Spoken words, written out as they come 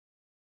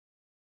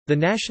The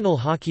National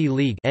Hockey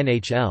League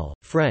 (NHL,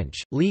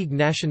 French, Ligue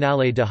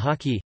nationale de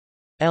hockey,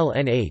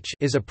 LNH)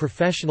 is a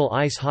professional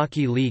ice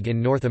hockey league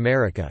in North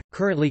America,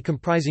 currently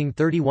comprising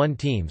 31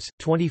 teams,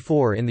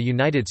 24 in the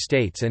United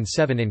States and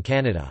 7 in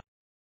Canada.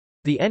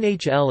 The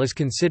NHL is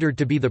considered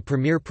to be the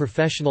premier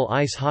professional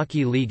ice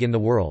hockey league in the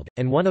world,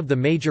 and one of the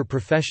major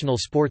professional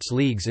sports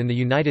leagues in the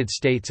United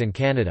States and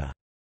Canada.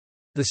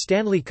 The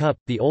Stanley Cup,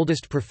 the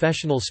oldest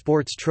professional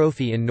sports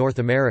trophy in North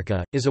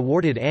America, is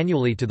awarded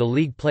annually to the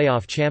league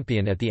playoff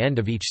champion at the end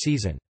of each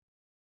season.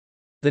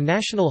 The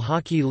National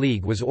Hockey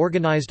League was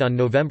organized on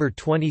November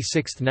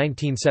 26,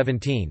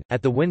 1917,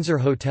 at the Windsor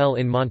Hotel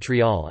in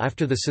Montreal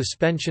after the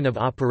suspension of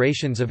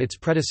operations of its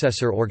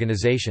predecessor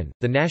organization,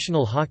 the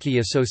National Hockey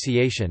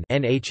Association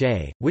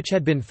 (NHA), which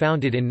had been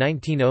founded in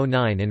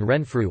 1909 in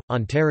Renfrew,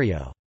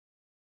 Ontario.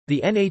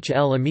 The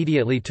NHL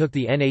immediately took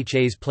the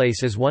NHA's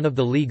place as one of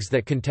the leagues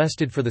that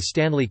contested for the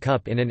Stanley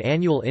Cup in an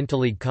annual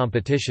interleague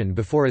competition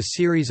before a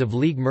series of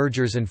league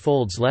mergers and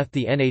folds left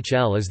the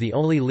NHL as the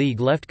only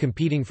league left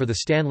competing for the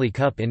Stanley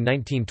Cup in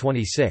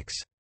 1926.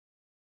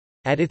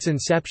 At its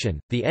inception,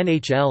 the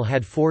NHL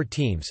had 4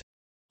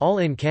 teams—all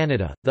in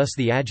Canada, thus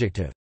the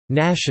adjective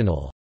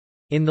 «national»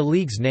 in the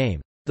league's name.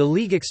 The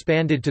league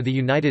expanded to the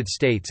United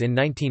States in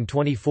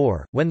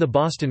 1924, when the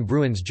Boston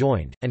Bruins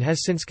joined, and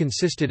has since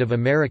consisted of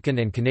American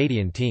and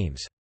Canadian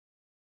teams.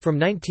 From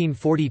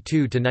 1942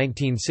 to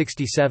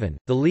 1967,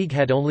 the league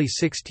had only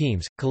 6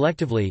 teams,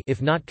 collectively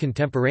if not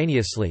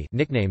contemporaneously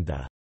nicknamed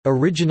the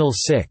Original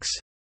Six.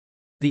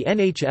 The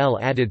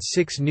NHL added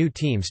 6 new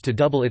teams to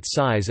double its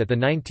size at the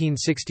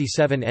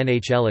 1967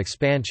 NHL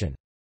expansion.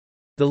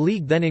 The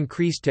league then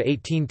increased to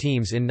 18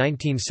 teams in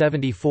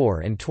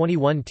 1974 and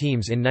 21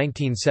 teams in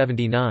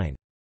 1979.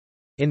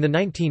 In the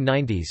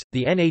 1990s,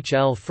 the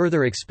NHL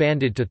further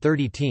expanded to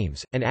 30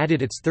 teams, and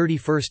added its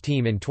 31st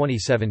team in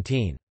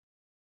 2017.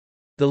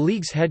 The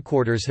league's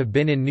headquarters have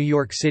been in New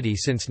York City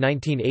since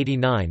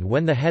 1989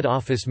 when the head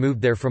office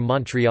moved there from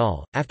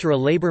Montreal, after a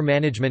labor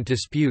management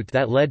dispute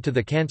that led to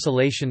the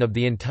cancellation of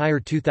the entire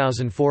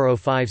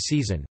 2004-05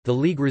 season. The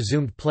league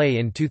resumed play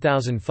in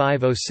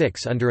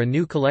 2005-06 under a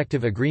new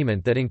collective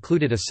agreement that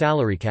included a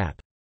salary cap.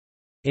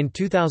 In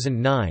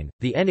 2009,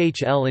 the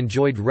NHL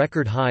enjoyed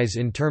record highs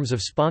in terms of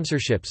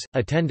sponsorships,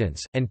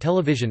 attendance, and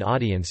television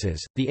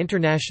audiences. The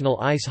International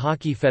Ice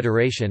Hockey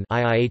Federation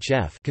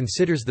 (IIHF)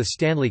 considers the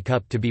Stanley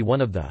Cup to be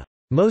one of the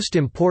most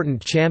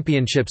important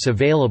championships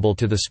available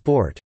to the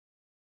sport.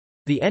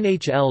 The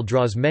NHL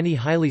draws many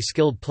highly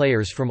skilled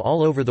players from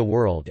all over the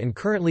world and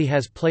currently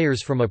has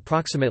players from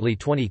approximately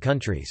 20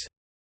 countries.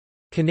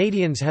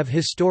 Canadians have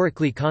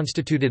historically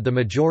constituted the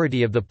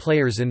majority of the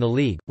players in the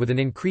league, with an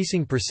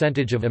increasing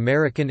percentage of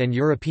American and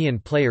European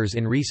players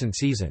in recent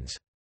seasons.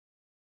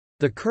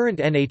 The current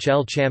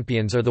NHL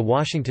champions are the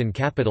Washington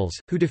Capitals,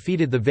 who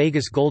defeated the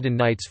Vegas Golden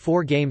Knights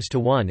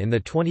 4-1 in the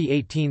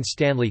 2018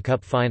 Stanley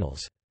Cup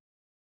Finals.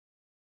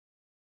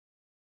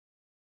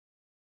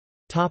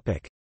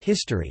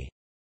 History.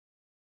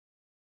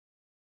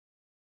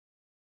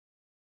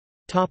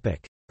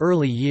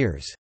 Early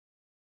years.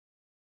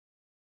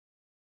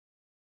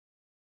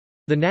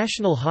 The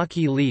National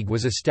Hockey League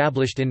was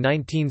established in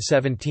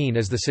 1917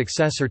 as the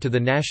successor to the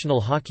National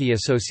Hockey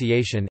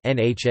Association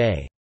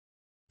 (NHA).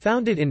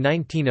 Founded in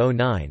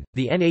 1909,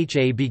 the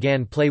NHA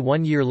began play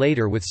 1 year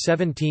later with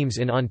 7 teams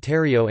in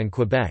Ontario and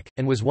Quebec,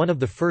 and was one of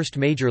the first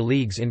major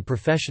leagues in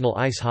professional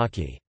ice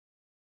hockey.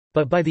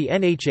 But by the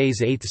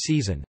NHA's 8th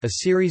season, a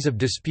series of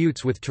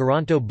disputes with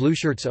Toronto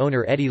Blueshirts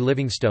owner Eddie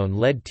Livingstone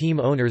led team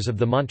owners of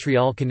the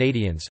Montreal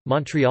Canadiens,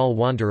 Montreal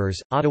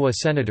Wanderers, Ottawa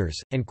Senators,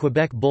 and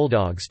Quebec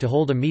Bulldogs to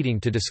hold a meeting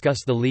to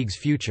discuss the league's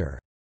future.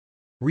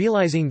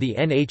 Realizing the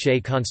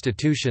NHA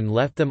constitution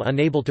left them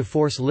unable to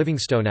force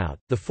Livingstone out,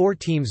 the 4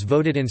 teams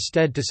voted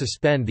instead to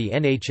suspend the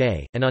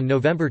NHA, and on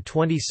November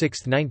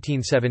 26,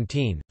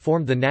 1917,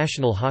 formed the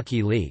National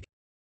Hockey League.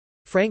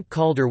 Frank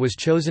Calder was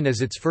chosen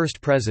as its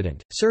first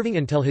president, serving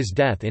until his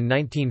death in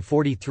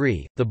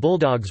 1943. The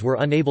Bulldogs were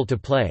unable to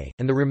play,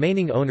 and the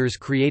remaining owners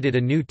created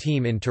a new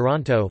team in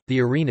Toronto,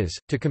 the Arenas,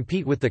 to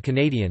compete with the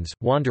Canadiens,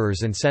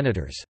 Wanderers, and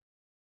Senators.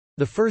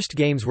 The first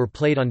games were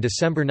played on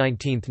December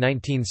 19,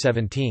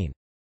 1917.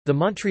 The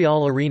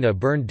Montreal Arena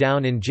burned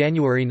down in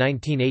January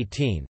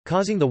 1918,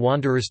 causing the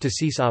Wanderers to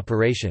cease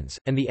operations,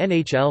 and the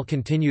NHL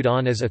continued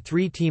on as a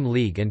 3-team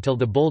league until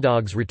the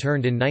Bulldogs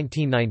returned in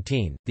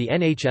 1919. The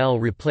NHL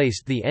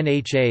replaced the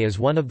NHA as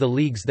one of the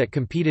leagues that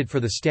competed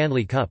for the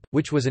Stanley Cup,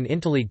 which was an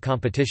interleague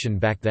competition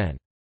back then.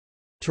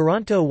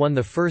 Toronto won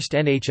the first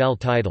NHL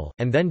title,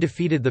 and then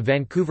defeated the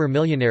Vancouver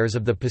Millionaires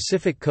of the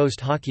Pacific Coast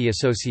Hockey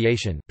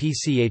Association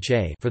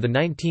 (PCHA) for the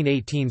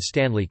 1918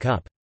 Stanley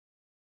Cup.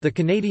 The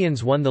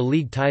Canadiens won the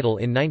league title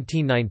in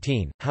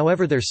 1919,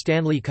 however their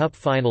Stanley Cup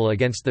final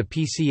against the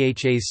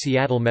PCHA's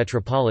Seattle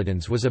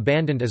Metropolitans was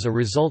abandoned as a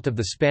result of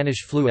the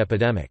Spanish flu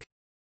epidemic.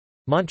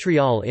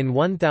 Montreal in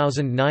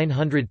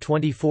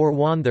 1924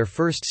 won their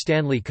first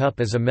Stanley Cup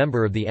as a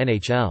member of the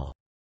NHL.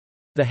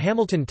 The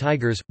Hamilton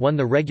Tigers won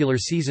the regular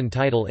season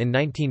title in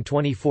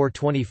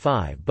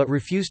 1924–25 but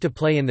refused to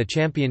play in the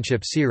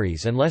championship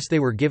series unless they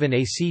were given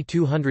a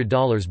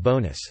 $200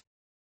 bonus.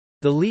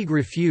 The league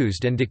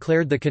refused and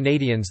declared the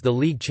Canadiens the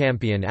league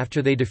champion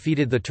after they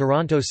defeated the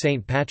Toronto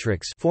St.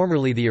 Patricks,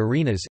 formerly the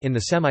Arenas, in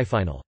the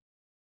semifinal.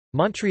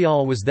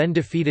 Montreal was then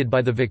defeated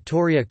by the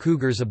Victoria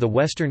Cougars of the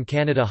Western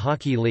Canada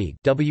Hockey League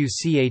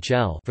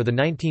 (WCHL) for the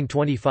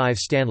 1925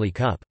 Stanley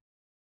Cup.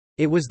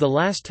 It was the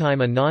last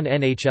time a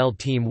non-NHL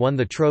team won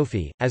the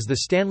trophy, as the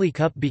Stanley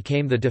Cup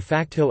became the de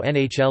facto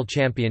NHL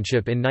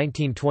championship in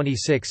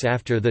 1926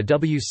 after the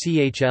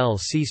WCHL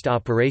ceased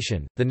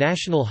operation. The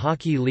National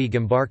Hockey League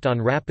embarked on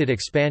rapid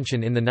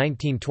expansion in the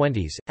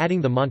 1920s,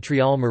 adding the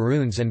Montreal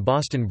Maroons and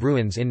Boston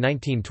Bruins in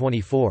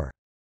 1924.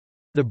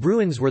 The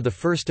Bruins were the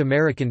first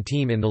American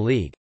team in the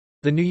league.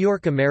 The New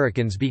York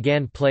Americans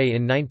began play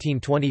in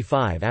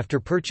 1925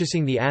 after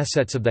purchasing the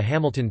assets of the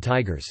Hamilton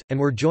Tigers, and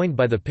were joined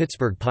by the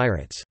Pittsburgh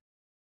Pirates.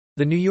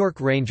 The New York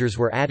Rangers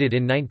were added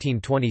in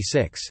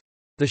 1926.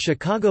 The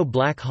Chicago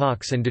Black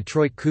Hawks and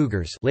Detroit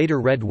Cougars, later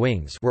Red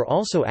Wings, were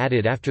also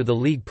added after the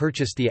league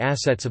purchased the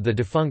assets of the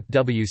defunct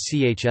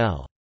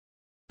WCHL.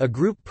 A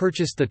group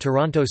purchased the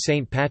Toronto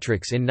St.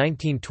 Patricks in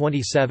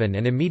 1927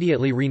 and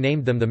immediately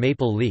renamed them the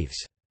Maple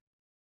Leafs.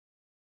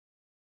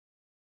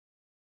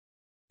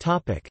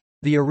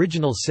 The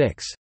original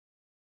six.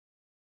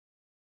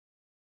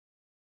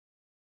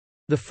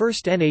 The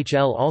first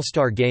NHL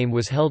All-Star Game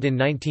was held in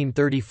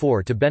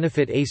 1934 to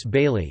benefit Ace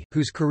Bailey,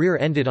 whose career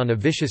ended on a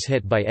vicious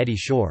hit by Eddie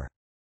Shore.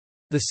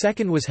 The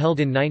second was held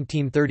in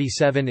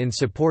 1937 in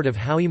support of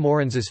Howie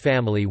Morans's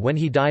family when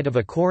he died of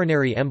a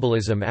coronary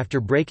embolism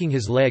after breaking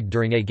his leg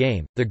during a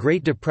game. The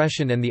Great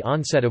Depression and the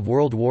onset of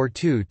World War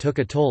II took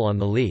a toll on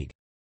the league.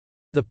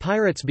 The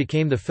Pirates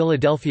became the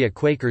Philadelphia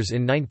Quakers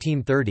in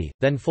 1930,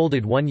 then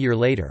folded 1 year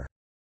later.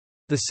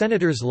 The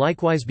Senators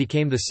likewise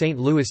became the St.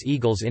 Louis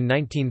Eagles in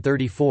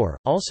 1934,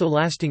 also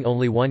lasting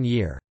only 1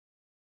 year.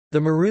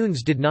 The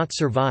Maroons did not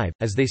survive,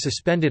 as they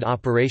suspended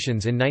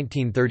operations in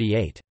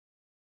 1938.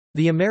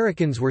 The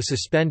Americans were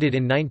suspended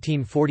in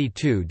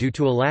 1942 due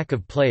to a lack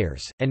of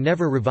players, and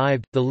never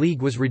revived. The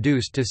league was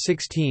reduced to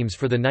 6 teams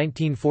for the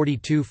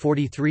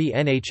 1942–43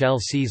 NHL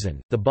season: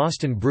 the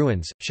Boston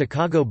Bruins,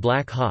 Chicago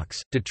Black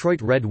Hawks,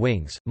 Detroit Red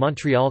Wings,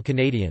 Montreal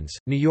Canadiens,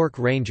 New York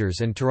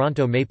Rangers and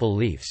Toronto Maple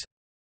Leafs.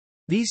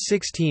 These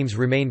 6 teams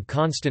remained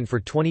constant for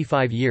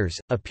 25 years,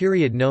 a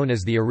period known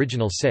as the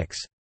Original Six.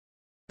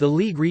 The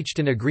league reached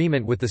an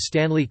agreement with the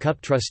Stanley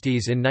Cup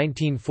trustees in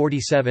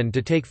 1947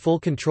 to take full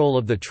control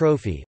of the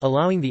trophy,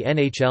 allowing the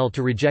NHL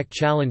to reject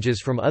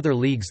challenges from other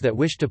leagues that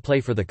wished to play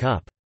for the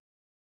cup.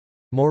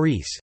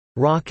 Maurice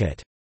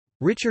 "Rocket"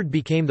 Richard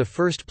became the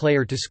first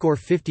player to score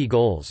 50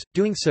 goals,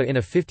 doing so in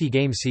a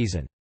 50-game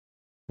season.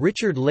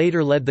 Richard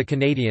later led the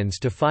Canadiens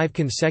to 5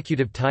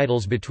 consecutive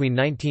titles between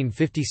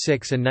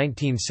 1956 and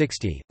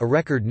 1960, a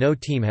record no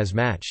team has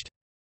matched.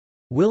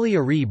 Willie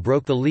Aree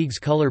broke the league's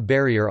color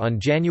barrier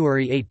on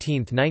January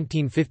 18,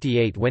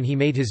 1958 when he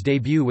made his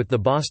debut with the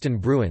Boston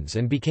Bruins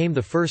and became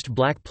the first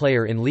black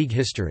player in league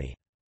history.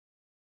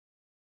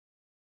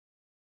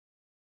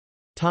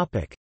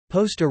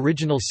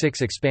 Post-Original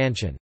Six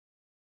expansion.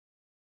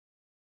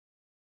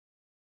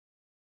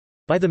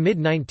 By the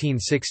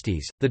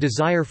mid-1960s, the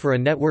desire for a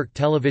network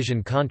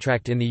television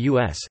contract in the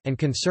U.S., and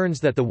concerns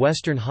that the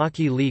Western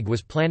Hockey League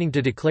was planning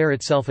to declare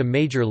itself a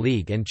major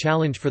league and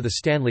challenge for the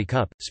Stanley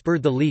Cup,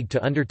 spurred the league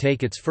to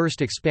undertake its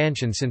first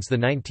expansion since the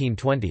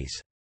 1920s.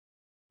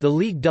 The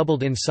league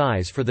doubled in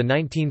size for the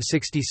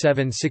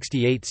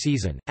 1967–68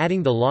 season,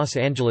 adding the Los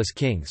Angeles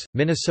Kings,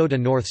 Minnesota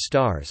North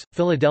Stars,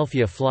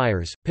 Philadelphia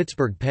Flyers,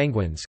 Pittsburgh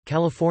Penguins,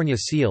 California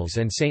Seals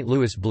and St.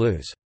 Louis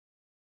Blues.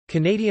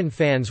 Canadian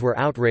fans were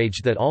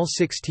outraged that all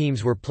 6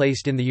 teams were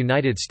placed in the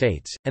United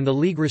States, and the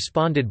league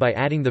responded by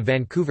adding the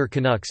Vancouver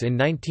Canucks in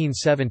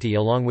 1970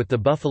 along with the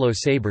Buffalo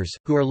Sabres,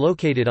 who are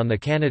located on the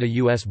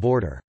Canada-US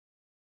border.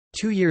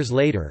 2 years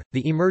later,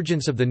 the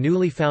emergence of the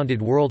newly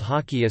founded World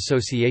Hockey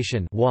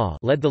Association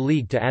led the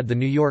league to add the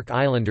New York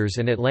Islanders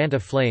and Atlanta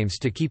Flames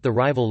to keep the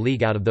rival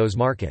league out of those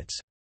markets.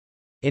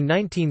 In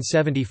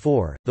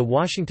 1974, the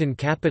Washington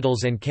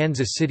Capitals and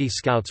Kansas City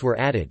Scouts were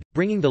added,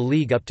 bringing the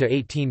league up to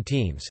 18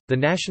 teams. The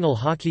National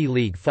Hockey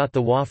League fought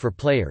the war for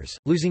players,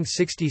 losing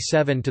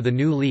 67 to the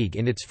new league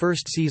in its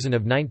first season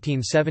of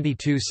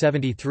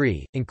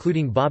 1972–73,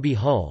 including Bobby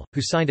Hull,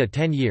 who signed a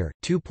 10-year,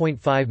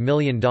 $2.5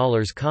 million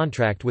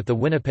contract with the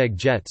Winnipeg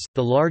Jets,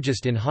 the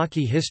largest in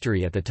hockey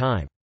history at the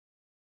time.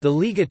 The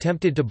league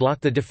attempted to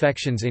block the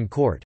defections in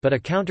court, but a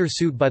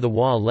counter-suit by the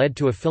WA led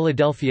to a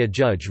Philadelphia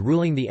judge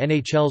ruling the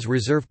NHL's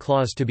reserve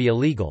clause to be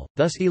illegal,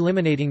 thus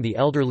eliminating the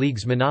elder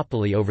league's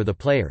monopoly over the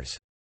players.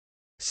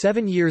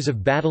 7 years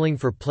of battling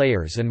for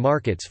players and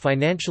markets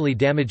financially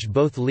damaged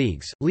both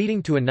leagues,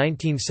 leading to a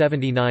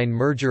 1979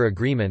 merger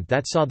agreement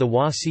that saw the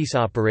WA cease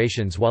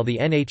operations while the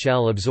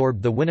NHL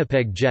absorbed the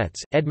Winnipeg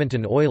Jets,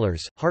 Edmonton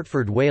Oilers,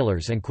 Hartford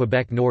Whalers and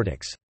Quebec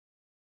Nordics.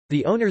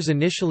 The owners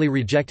initially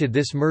rejected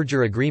this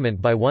merger agreement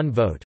by one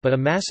vote, but a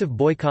massive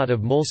boycott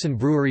of Molson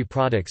Brewery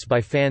products by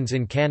fans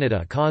in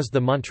Canada caused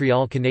the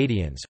Montreal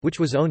Canadiens,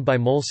 which was owned by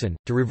Molson,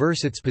 to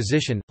reverse its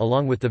position,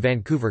 along with the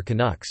Vancouver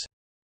Canucks.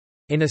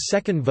 In a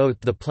second vote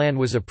the plan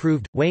was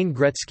approved. Wayne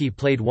Gretzky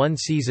played one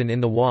season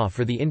in the WA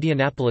for the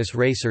Indianapolis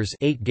Racers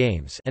 8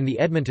 games and the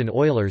Edmonton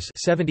Oilers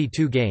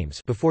 72 games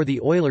before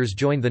the Oilers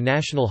joined the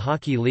National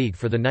Hockey League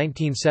for the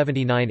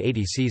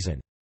 1979–80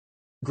 season.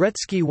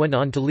 Gretzky went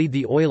on to lead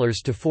the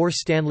Oilers to 4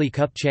 Stanley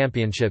Cup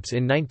championships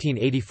in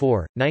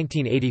 1984,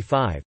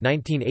 1985,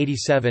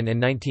 1987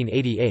 and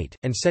 1988,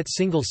 and set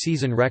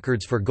single-season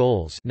records for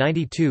goals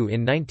 92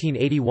 in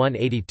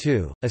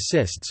 1981–82,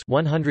 assists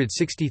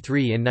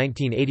 163 in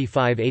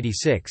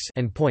 1985–86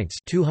 and points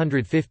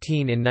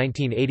 215 in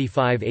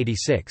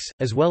 1985–86,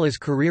 as well as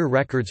career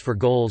records for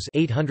goals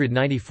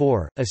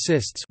 894,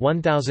 assists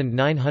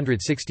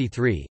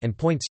 1963 and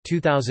points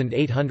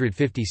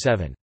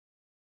 2857.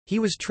 He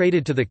was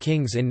traded to the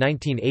Kings in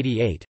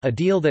 1988, a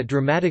deal that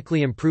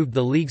dramatically improved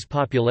the league's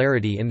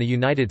popularity in the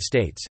United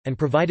States, and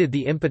provided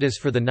the impetus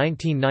for the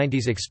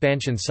 1990s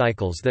expansion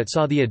cycles that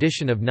saw the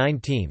addition of 9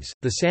 teams: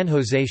 the San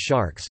Jose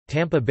Sharks,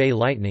 Tampa Bay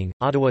Lightning,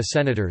 Ottawa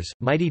Senators,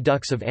 Mighty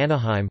Ducks of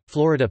Anaheim,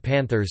 Florida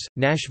Panthers,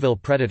 Nashville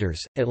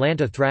Predators,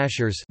 Atlanta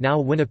Thrashers, now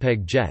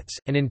Winnipeg Jets,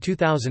 and in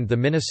 2000 the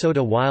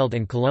Minnesota Wild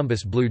and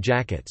Columbus Blue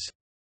Jackets.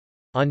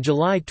 On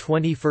July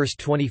 21,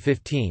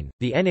 2015,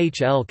 the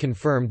NHL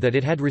confirmed that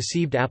it had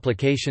received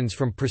applications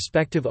from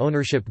prospective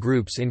ownership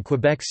groups in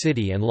Quebec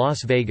City and Las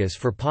Vegas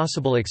for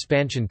possible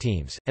expansion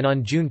teams, and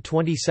on June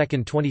 22,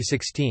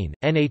 2016,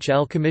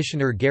 NHL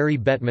Commissioner Gary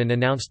Bettman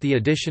announced the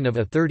addition of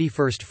a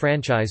 31st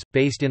franchise,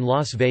 based in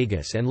Las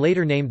Vegas and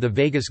later named the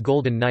Vegas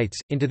Golden Knights,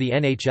 into the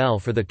NHL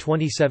for the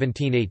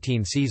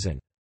 2017–18 season.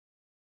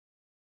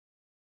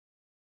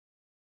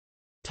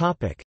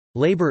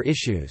 Labor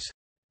issues.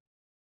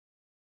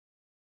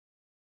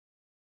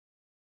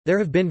 There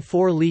have been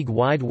 4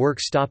 league-wide work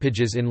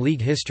stoppages in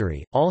league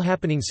history, all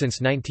happening since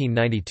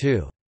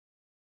 1992.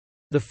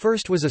 The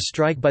first was a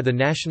strike by the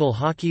National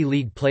Hockey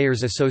League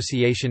Players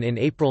Association in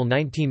April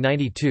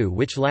 1992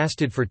 which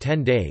lasted for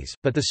 10 days,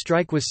 but the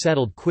strike was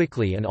settled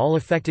quickly and all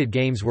affected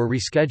games were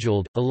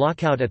rescheduled. A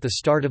lockout at the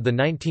start of the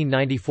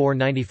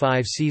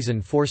 1994–95 season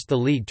forced the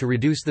league to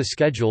reduce the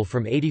schedule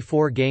from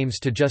 84 games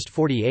to just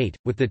 48,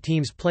 with the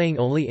teams playing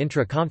only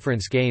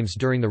intra-conference games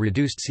during the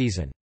reduced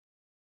season.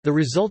 The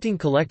resulting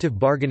collective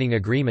bargaining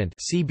agreement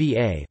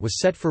 (CBA) was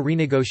set for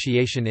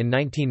renegotiation in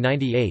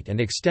 1998 and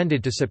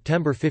extended to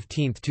September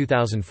 15,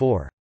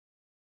 2004.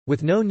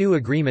 With no new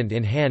agreement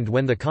in hand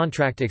when the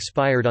contract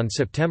expired on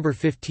September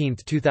 15,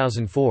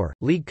 2004,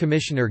 League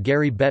Commissioner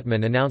Gary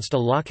Bettman announced a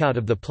lockout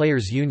of the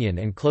Players' Union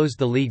and closed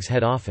the league's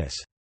head office.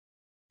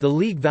 The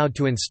league vowed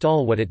to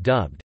install what it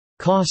dubbed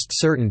cost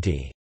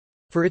certainty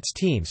for its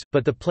teams,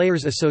 but the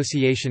Players'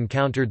 Association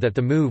countered that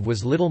the move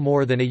was little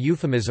more than a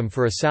euphemism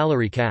for a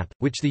salary cap,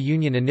 which the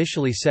union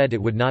initially said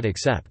it would not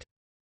accept.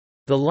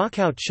 The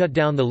lockout shut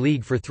down the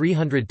league for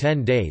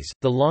 310 days,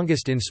 the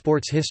longest in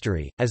sports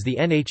history, as the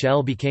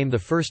NHL became the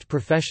first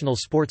professional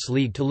sports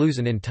league to lose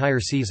an entire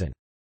season.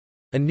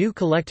 A new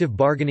collective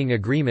bargaining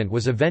agreement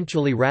was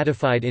eventually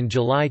ratified in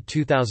July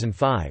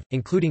 2005,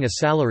 including a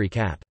salary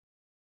cap.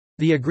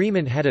 The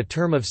agreement had a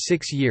term of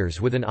 6 years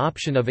with an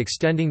option of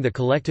extending the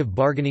collective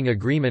bargaining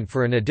agreement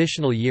for an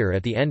additional year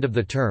at the end of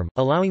the term,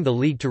 allowing the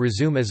league to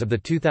resume as of the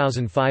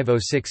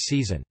 2005–06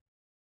 season.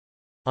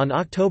 On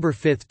October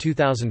 5,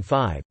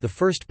 2005, the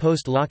first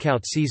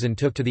post-lockout season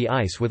took to the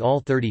ice with all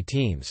 30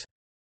 teams.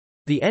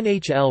 The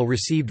NHL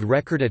received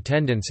record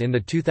attendance in the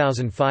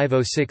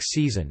 2005–06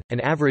 season, an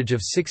average of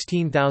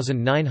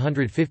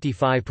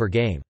 16,955 per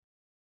game.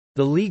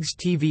 The league's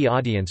TV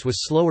audience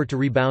was slower to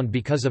rebound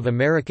because of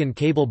American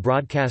cable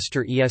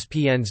broadcaster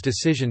ESPN's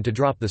decision to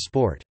drop the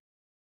sport.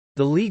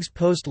 The league's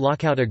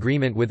post-lockout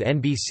agreement with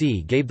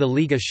NBC gave the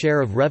league a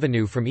share of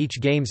revenue from each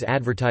game's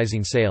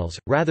advertising sales,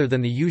 rather than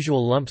the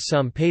usual lump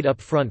sum paid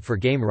up front for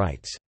game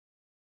rights.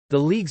 The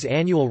league's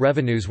annual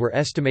revenues were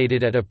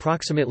estimated at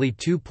approximately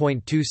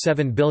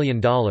 $2.27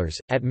 billion.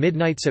 At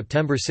midnight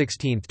September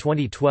 16,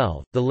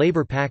 2012, the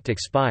labor pact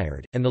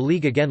expired, and the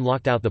league again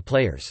locked out the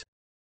players.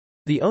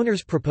 The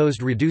owners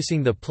proposed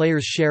reducing the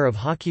players' share of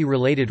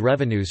hockey-related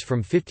revenues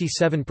from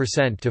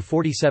 57% to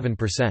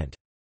 47%.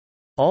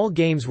 All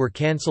games were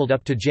cancelled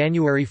up to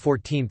January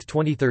 14,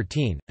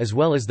 2013, as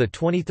well as the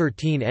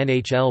 2013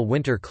 NHL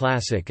Winter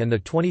Classic and the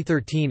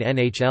 2013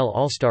 NHL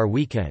All-Star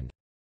Weekend.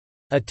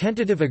 A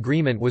tentative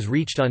agreement was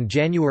reached on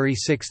January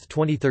 6,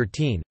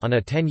 2013, on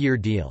a 10-year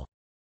deal.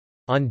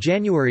 On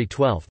January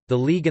 12, the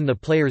league and the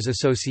Players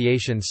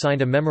Association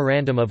signed a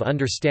Memorandum of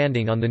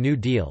Understanding on the new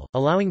deal,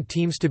 allowing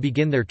teams to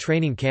begin their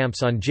training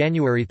camps on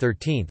January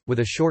 13,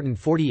 with a shortened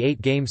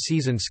 48-game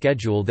season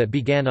schedule that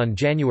began on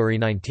January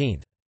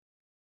 19.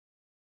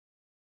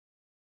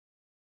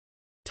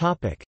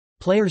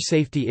 Player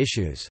safety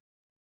issues.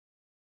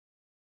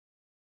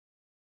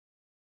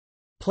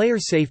 Player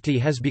safety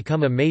has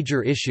become a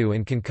major issue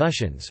and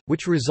concussions,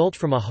 which result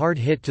from a hard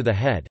hit to the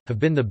head, have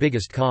been the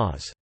biggest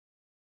cause.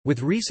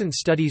 With recent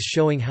studies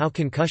showing how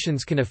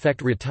concussions can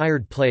affect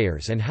retired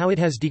players and how it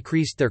has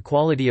decreased their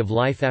quality of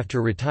life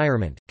after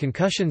retirement,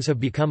 concussions have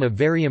become a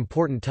very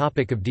important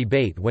topic of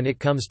debate when it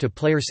comes to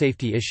player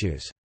safety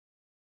issues.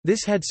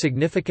 This had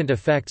significant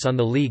effects on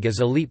the league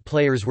as elite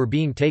players were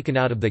being taken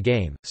out of the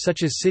game,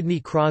 such as Sidney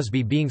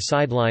Crosby being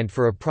sidelined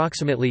for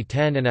approximately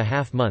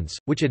 10.5 months,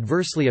 which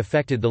adversely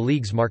affected the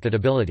league's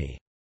marketability.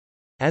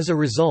 As a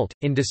result,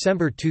 in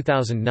December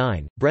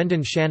 2009,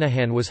 Brendan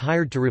Shanahan was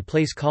hired to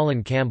replace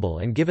Colin Campbell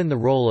and given the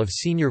role of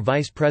Senior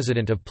Vice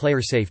President of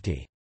Player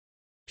Safety.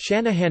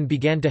 Shanahan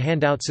began to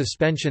hand out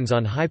suspensions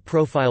on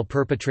high-profile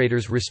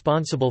perpetrators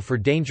responsible for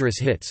dangerous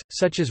hits,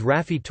 such as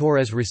Rafi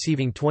Torres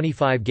receiving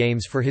 25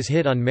 games for his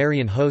hit on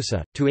Marian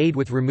Hossa, to aid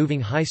with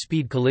removing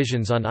high-speed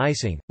collisions on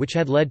icing, which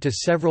had led to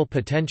several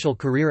potential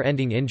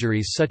career-ending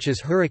injuries such as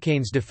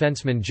Hurricanes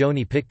defenseman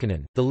Joni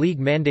Pitkanen. The league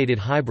mandated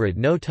hybrid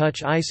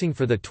no-touch icing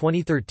for the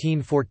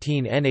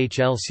 2013-14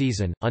 NHL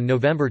season. On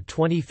November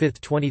 25,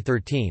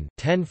 2013,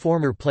 10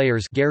 former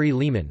players Gary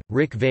Lehman,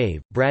 Rick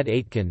Vave, Brad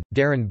Aitken,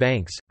 Darren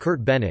Banks,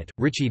 Kurt Bennett,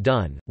 Richie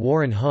Dunn,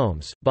 Warren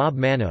Holmes, Bob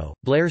Mano,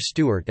 Blair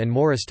Stewart and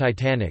Morris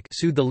Titanic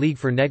sued the league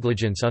for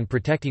negligence on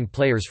protecting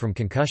players from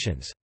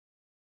concussions.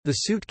 The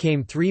suit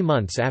came 3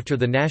 months after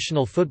the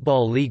National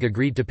Football League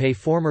agreed to pay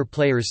former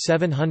players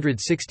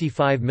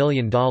 $765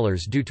 million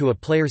due to a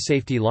player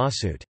safety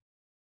lawsuit.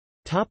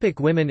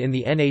 Women in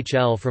the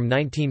NHL. From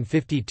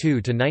 1952 to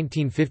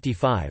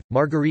 1955,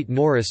 Marguerite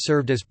Norris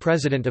served as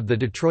president of the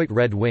Detroit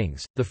Red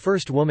Wings, the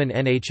first woman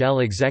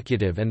NHL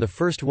executive and the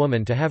first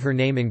woman to have her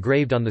name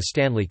engraved on the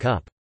Stanley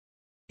Cup.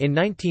 In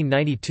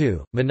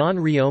 1992, Manon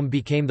Rhéaume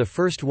became the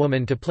first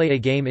woman to play a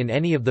game in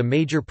any of the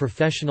major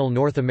professional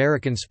North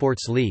American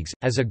sports leagues,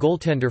 as a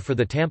goaltender for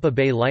the Tampa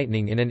Bay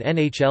Lightning in an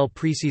NHL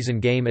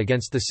preseason game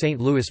against the St.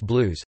 Louis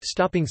Blues,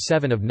 stopping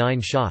 7 of 9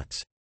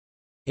 shots.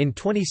 In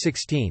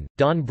 2016,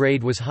 Dawn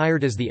Braid was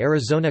hired as the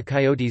Arizona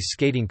Coyotes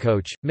skating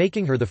coach,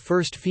 making her the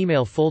first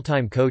female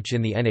full-time coach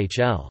in the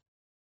NHL.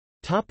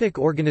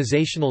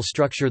 Organizational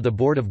structure. The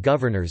Board of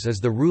Governors is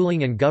the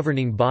ruling and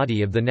governing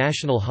body of the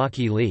National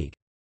Hockey League.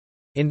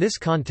 In this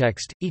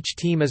context, each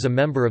team is a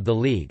member of the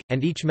league,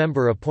 and each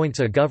member appoints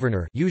a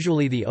governor,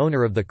 usually the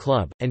owner of the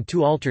club, and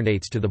 2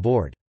 alternates to the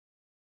board.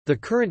 The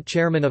current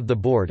chairman of the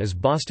board is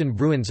Boston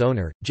Bruins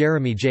owner,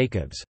 Jeremy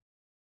Jacobs.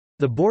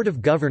 The Board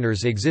of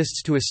Governors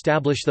exists to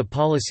establish the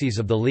policies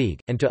of the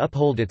league, and to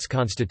uphold its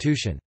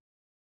constitution.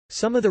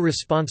 Some of the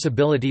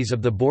responsibilities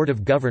of the Board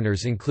of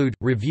Governors include,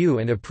 review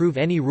and approve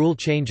any rule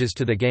changes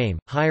to the game,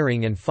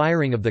 hiring and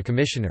firing of the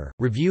commissioner,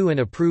 review and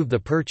approve the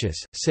purchase,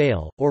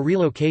 sale, or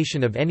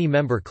relocation of any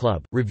member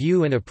club,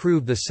 review and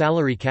approve the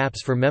salary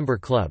caps for member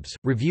clubs,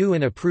 review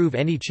and approve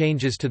any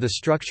changes to the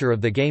structure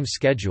of the game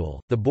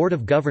schedule. The Board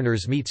of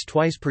Governors meets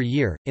twice per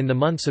year, in the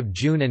months of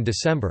June and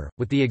December,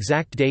 with the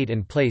exact date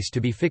and place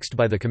to be fixed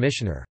by the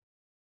commissioner.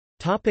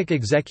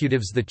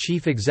 Executives. The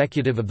chief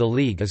executive of the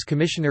league is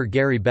Commissioner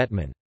Gary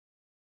Bettman.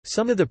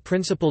 Some of the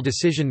principal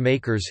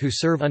decision-makers who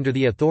serve under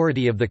the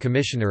authority of the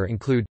Commissioner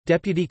include,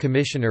 Deputy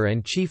Commissioner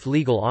and Chief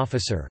Legal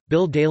Officer,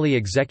 Bill Daly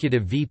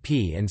Executive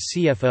VP and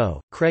CFO,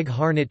 Craig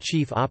Harnett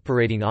Chief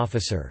Operating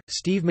Officer,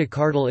 Steve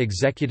McCardle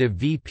Executive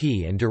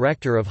VP and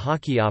Director of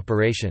Hockey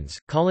Operations,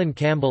 Colin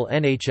Campbell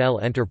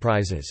NHL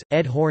Enterprises,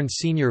 Ed Horn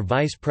Senior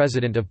Vice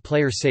President of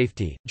Player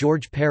Safety,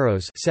 George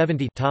Peros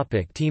 70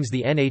 teams.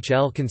 The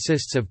NHL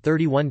consists of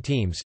 31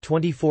 teams,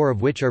 24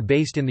 of which are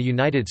based in the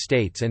United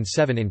States and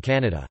 7 in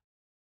Canada.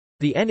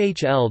 The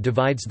NHL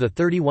divides the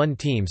 31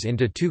 teams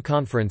into 2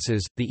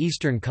 conferences, the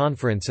Eastern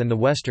Conference and the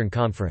Western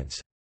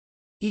Conference.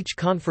 Each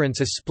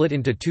conference is split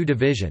into 2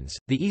 divisions.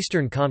 The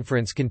Eastern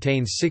Conference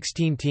contains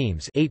 16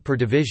 teams, 8 per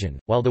division,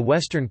 while the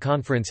Western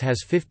Conference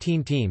has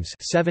 15 teams,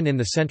 7 in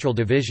the Central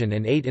Division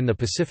and 8 in the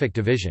Pacific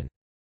Division.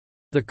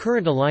 The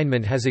current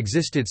alignment has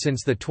existed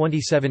since the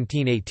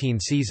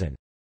 2017-18 season.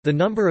 The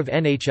number of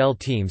NHL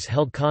teams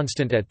held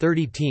constant at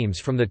 30 teams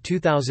from the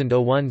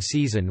 2001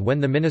 season when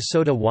the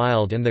Minnesota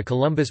Wild and the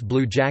Columbus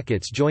Blue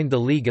Jackets joined the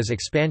league as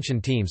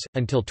expansion teams,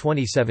 until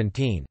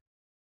 2017.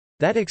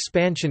 That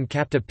expansion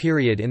capped a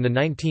period in the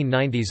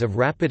 1990s of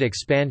rapid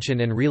expansion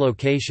and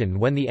relocation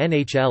when the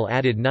NHL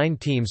added 9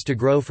 teams to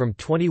grow from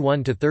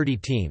 21 to 30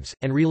 teams,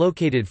 and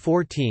relocated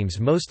 4 teams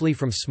mostly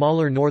from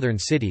smaller northern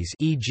cities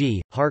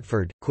e.g.,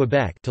 Hartford,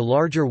 Quebec to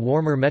larger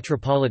warmer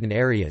metropolitan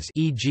areas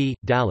e.g.,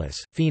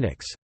 Dallas,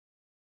 Phoenix.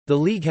 The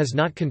league has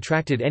not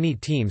contracted any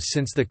teams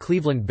since the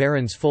Cleveland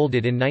Barons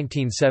folded in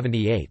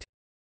 1978.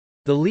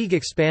 The league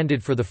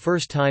expanded for the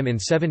first time in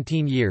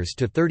 17 years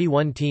to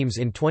 31 teams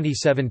in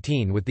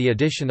 2017 with the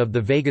addition of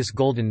the Vegas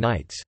Golden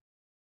Knights.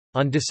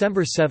 On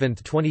December 7,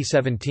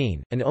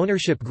 2017, an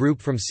ownership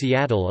group from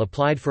Seattle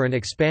applied for an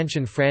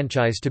expansion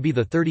franchise to be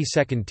the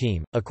 32nd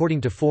team.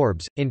 According to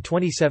Forbes, in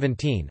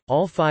 2017,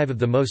 all 5 of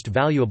the most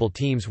valuable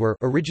teams were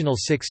original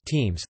 6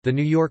 teams, the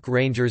New York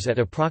Rangers at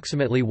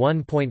approximately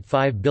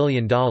 $1.5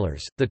 billion,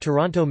 the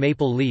Toronto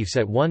Maple Leafs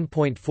at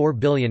 $1.4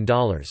 billion,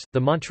 the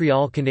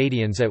Montreal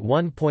Canadiens at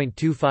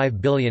 $1.25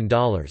 billion,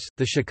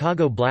 the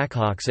Chicago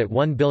Blackhawks at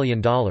 $1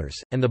 billion,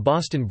 and the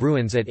Boston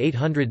Bruins at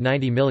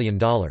 $890 million.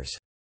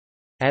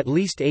 At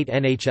least 8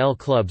 NHL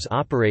clubs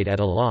operate at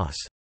a loss.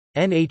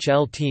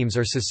 NHL teams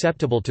are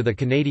susceptible to the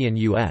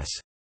Canadian-US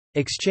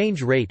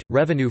exchange rate,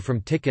 revenue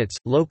from tickets,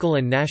 local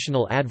and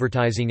national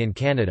advertising in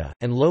Canada,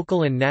 and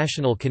local and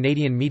national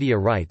Canadian media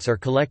rights are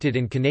collected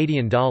in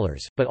Canadian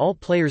dollars, but all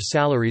players'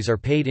 salaries are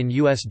paid in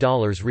US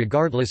dollars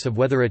regardless of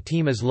whether a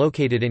team is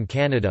located in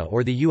Canada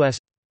or the US.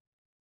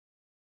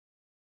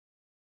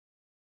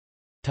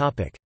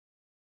 Topic.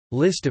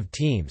 List of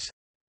teams.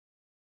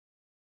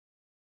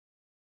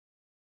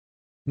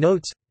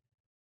 Notes.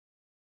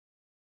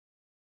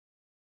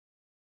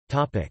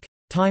 Topic.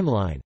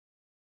 Timeline.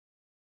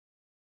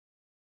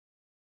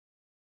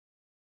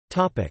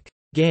 Topic.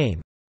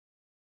 Game.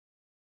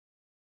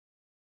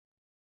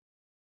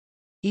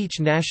 Each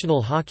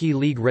National Hockey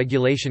League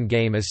regulation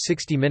game is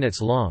 60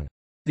 minutes long.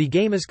 The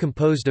game is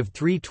composed of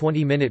 3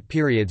 20-minute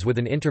periods with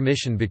an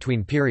intermission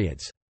between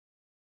periods.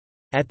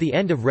 At the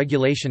end of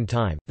regulation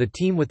time, the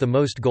team with the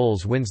most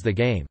goals wins the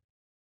game.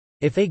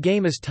 If a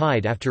game is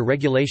tied after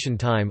regulation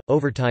time,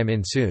 overtime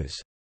ensues.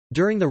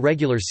 During the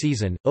regular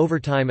season,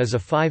 overtime is a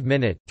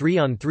 5-minute,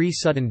 3-on-3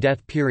 sudden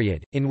death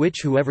period, in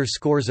which whoever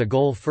scores a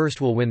goal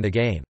first will win the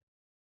game.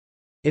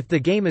 If the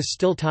game is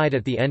still tied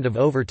at the end of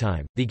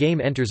overtime, the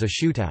game enters a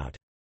shootout.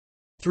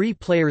 3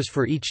 players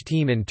for each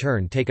team in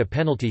turn take a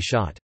penalty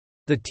shot.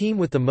 The team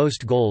with the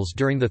most goals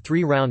during the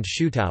 3-round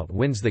shootout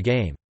wins the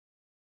game.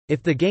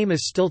 If the game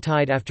is still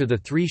tied after the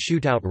 3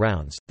 shootout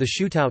rounds, the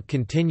shootout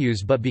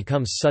continues but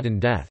becomes sudden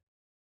death.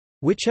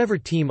 Whichever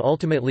team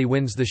ultimately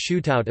wins the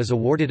shootout is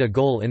awarded a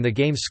goal in the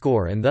game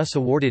score and thus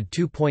awarded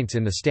 2 points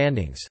in the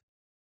standings.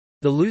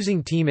 The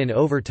losing team in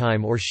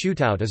overtime or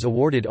shootout is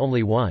awarded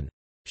only 1.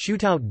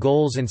 Shootout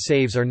goals and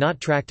saves are not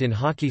tracked in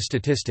hockey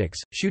statistics.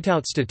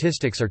 Shootout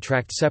statistics are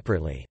tracked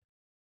separately.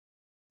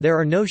 There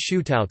are no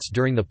shootouts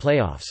during the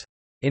playoffs.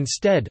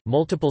 Instead,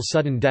 multiple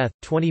sudden death,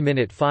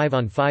 20-minute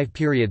 5-on-5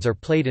 periods are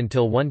played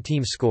until one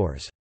team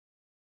scores.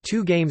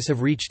 2 games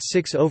have reached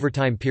 6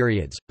 overtime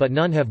periods, but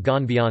none have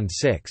gone beyond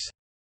 6.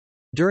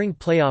 During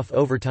playoff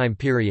overtime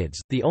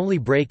periods, the only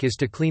break is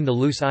to clean the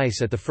loose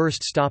ice at the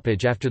first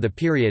stoppage after the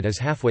period is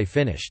halfway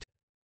finished.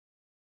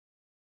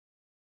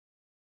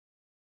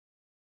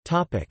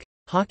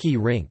 Hockey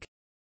rink.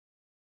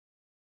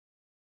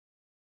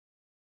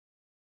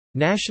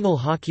 National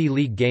Hockey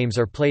League games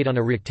are played on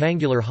a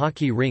rectangular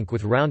hockey rink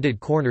with rounded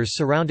corners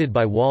surrounded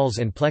by walls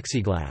and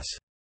plexiglass.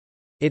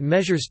 It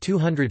measures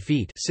 200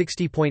 feet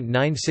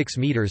 (60.96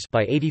 meters)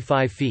 by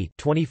 85 feet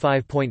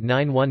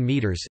 (25.91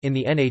 meters) in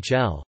the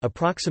NHL,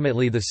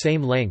 approximately the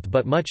same length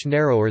but much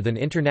narrower than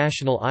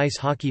International Ice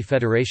Hockey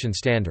Federation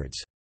standards.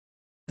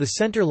 The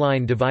center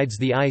line divides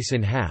the ice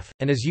in half,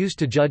 and is used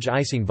to judge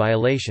icing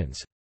violations.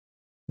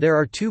 There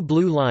are 2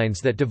 blue lines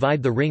that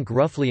divide the rink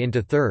roughly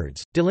into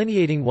thirds,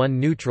 delineating 1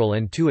 neutral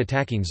and 2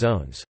 attacking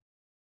zones.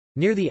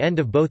 Near the end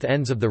of both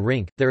ends of the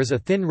rink, there is a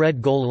thin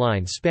red goal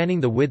line spanning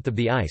the width of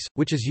the ice,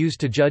 which is used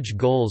to judge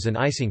goals and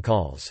icing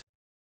calls.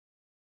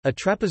 A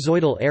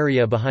trapezoidal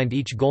area behind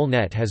each goal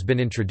net has been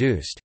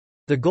introduced.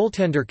 The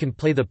goaltender can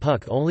play the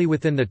puck only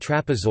within the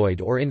trapezoid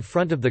or in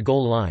front of the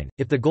goal line.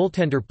 If the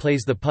goaltender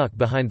plays the puck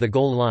behind the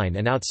goal line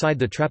and outside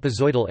the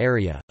trapezoidal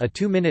area, a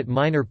 2-minute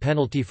minor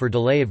penalty for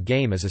delay of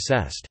game is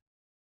assessed.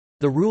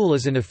 The rule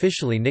is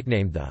unofficially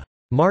nicknamed the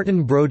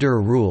Martin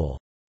Brodeur Rule.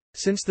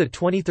 Since the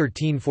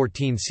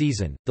 2013-14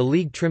 season, the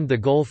league trimmed the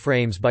goal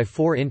frames by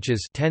 4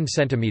 inches (10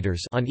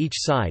 centimeters) on each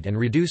side and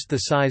reduced the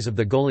size of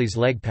the goalie's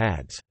leg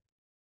pads.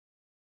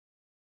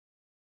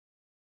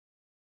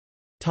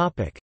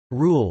 Topic: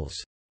 Rules.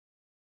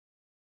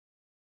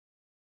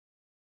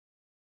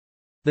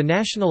 The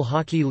National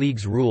Hockey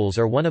League's rules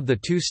are one of the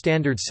 2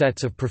 standard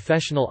sets of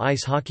professional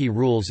ice hockey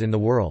rules in the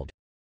world.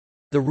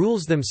 The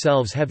rules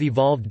themselves have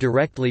evolved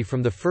directly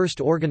from the first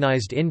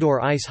organized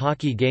indoor ice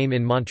hockey game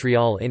in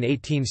Montreal in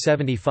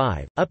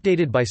 1875,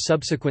 updated by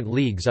subsequent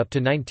leagues up to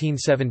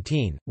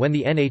 1917, when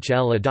the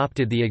NHL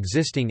adopted the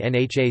existing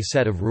NHA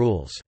set of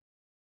rules.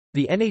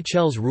 The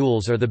NHL's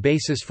rules are the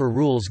basis for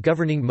rules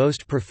governing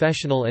most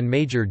professional and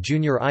major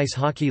junior ice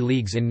hockey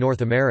leagues in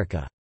North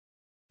America.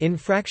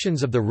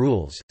 Infractions of the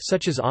rules,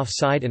 such as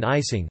offside and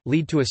icing,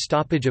 lead to a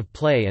stoppage of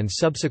play and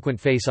subsequent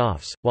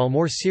face-offs, while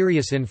more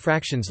serious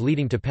infractions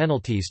leading to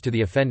penalties to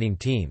the offending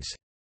teams.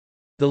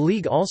 The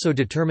league also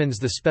determines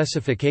the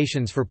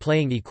specifications for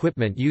playing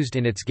equipment used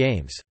in its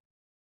games.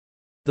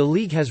 The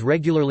league has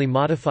regularly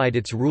modified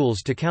its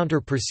rules to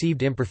counter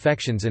perceived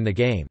imperfections in the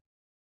game.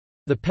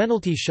 The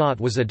penalty shot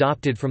was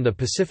adopted from the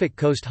Pacific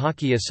Coast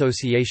Hockey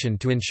Association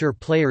to ensure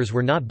players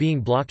were not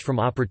being blocked from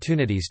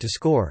opportunities to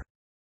score.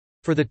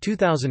 For the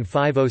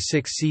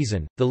 2005-06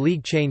 season, the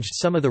league changed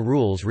some of the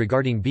rules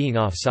regarding being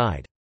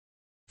offside.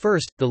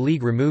 First, the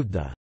league removed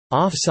the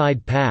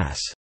offside pass,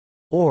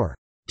 or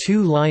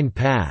two-line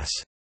pass,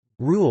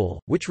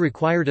 rule, which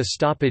required a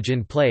stoppage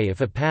in play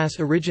if a pass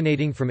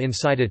originating from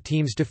inside a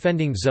team's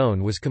defending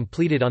zone was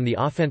completed on the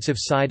offensive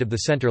side of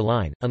the center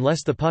line,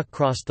 unless the puck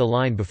crossed the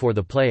line before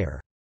the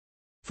player.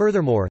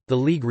 Furthermore, the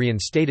league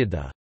reinstated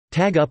the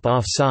tag-up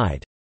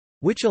offside,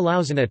 which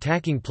allows an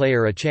attacking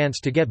player a chance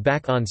to get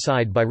back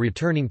onside by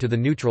returning to the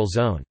neutral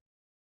zone.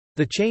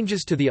 The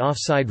changes to the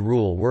offside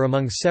rule were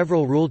among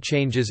several rule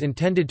changes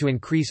intended to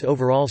increase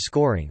overall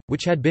scoring,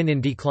 which had been in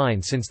decline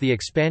since the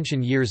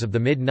expansion years of the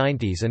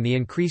mid-90s and the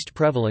increased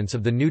prevalence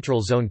of the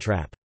neutral zone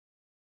trap.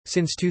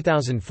 Since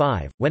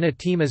 2005, when a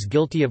team is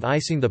guilty of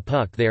icing the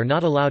puck, they are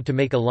not allowed to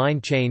make a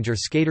line change or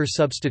skater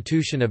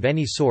substitution of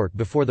any sort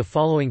before the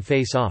following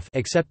face-off,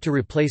 except to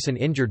replace an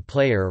injured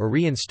player or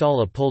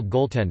reinstall a pulled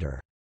goaltender.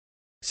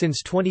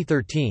 Since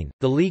 2013,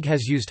 the league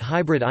has used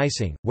hybrid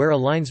icing, where a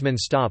linesman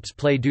stops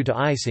play due to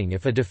icing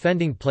if a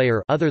defending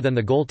player other than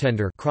the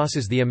goaltender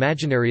crosses the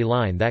imaginary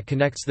line that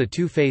connects the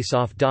two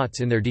face-off dots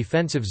in their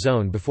defensive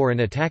zone before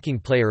an attacking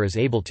player is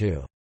able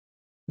to.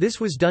 This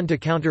was done to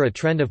counter a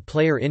trend of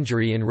player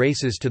injury in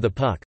races to the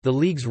puck. The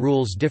league's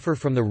rules differ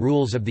from the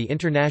rules of the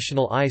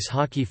International Ice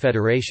Hockey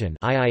Federation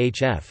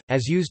 (IIHF),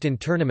 as used in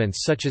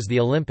tournaments such as the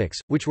Olympics,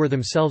 which were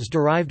themselves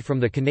derived from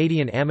the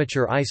Canadian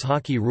amateur ice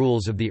hockey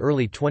rules of the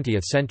early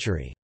 20th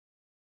century.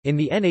 In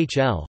the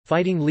NHL,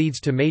 fighting leads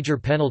to major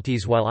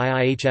penalties, while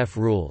IIHF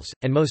rules,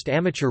 and most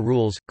amateur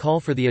rules, call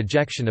for the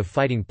ejection of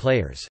fighting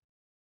players.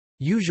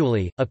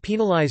 Usually, a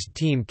penalized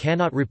team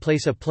cannot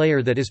replace a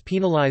player that is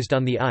penalized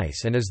on the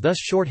ice and is thus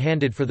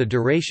short-handed for the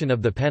duration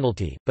of the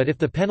penalty, but if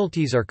the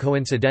penalties are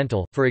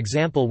coincidental, for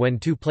example when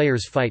two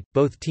players fight,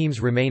 both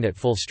teams remain at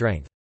full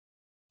strength.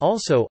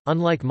 Also,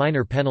 unlike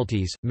minor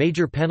penalties,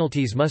 major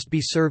penalties must be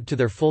served to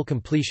their full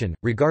completion,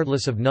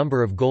 regardless of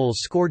number of goals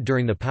scored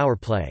during the power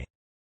play.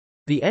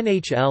 The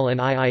NHL and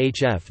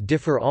IIHF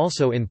differ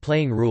also in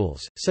playing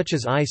rules, such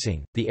as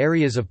icing, the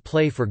areas of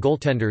play for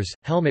goaltenders,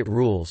 helmet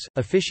rules,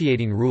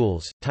 officiating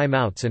rules,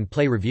 timeouts and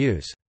play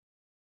reviews.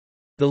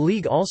 The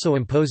league also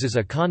imposes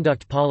a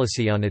conduct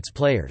policy on its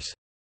players.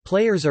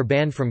 Players are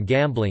banned from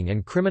gambling,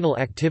 and criminal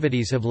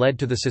activities have led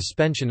to the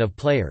suspension of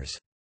players.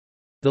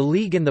 The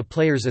league and the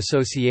Players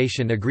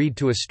Association agreed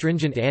to a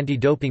stringent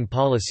anti-doping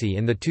policy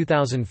in the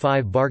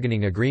 2005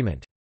 bargaining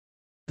agreement.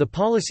 The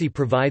policy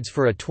provides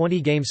for a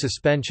 20-game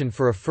suspension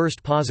for a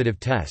first positive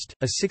test,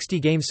 a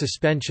 60-game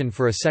suspension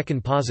for a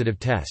second positive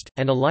test,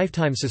 and a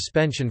lifetime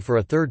suspension for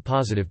a third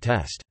positive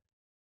test.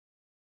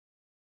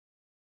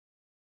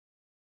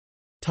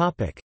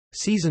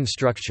 Season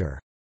structure.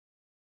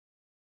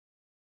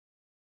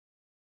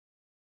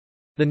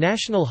 The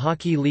National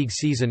Hockey League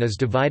season is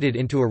divided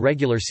into a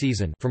regular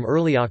season from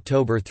early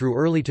October through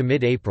early to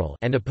mid-April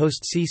and a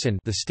postseason,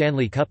 the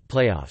Stanley Cup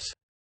playoffs.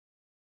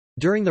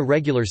 During the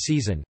regular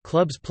season,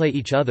 clubs play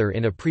each other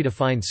in a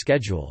predefined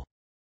schedule.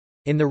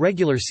 In the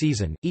regular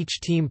season, each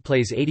team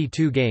plays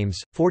 82 games,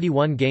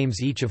 41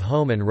 games each of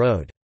home and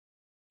road.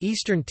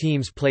 Eastern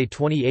teams play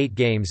 28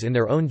 games in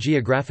their own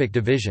geographic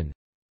division,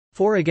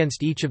 4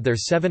 against each of their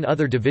 7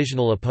 other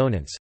divisional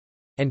opponents,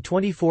 and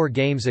 24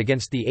 games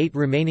against the 8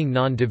 remaining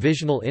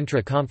non-divisional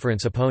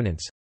intra-conference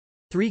opponents,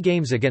 3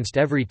 games against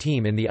every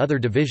team in the other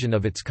division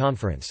of its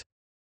conference.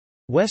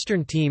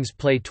 Western teams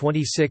play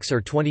 26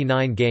 or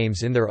 29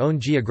 games in their own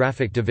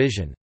geographic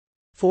division,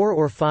 4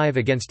 or 5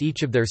 against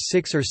each of their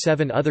 6 or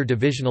 7 other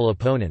divisional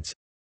opponents,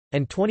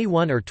 and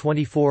 21 or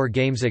 24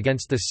 games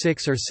against the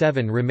 6 or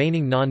 7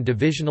 remaining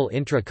non-divisional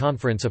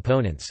intra-conference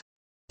opponents,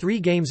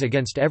 3 games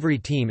against every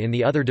team in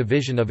the other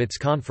division of its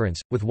conference,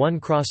 with 1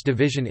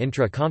 cross-division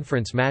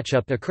intra-conference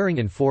matchup occurring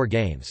in 4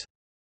 games.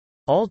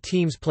 All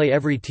teams play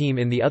every team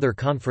in the other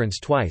conference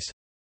twice.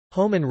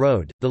 Home and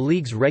road. The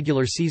league's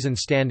regular season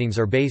standings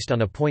are based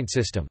on a point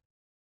system.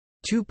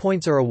 2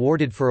 points are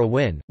awarded for a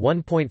win,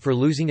 1 point for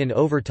losing in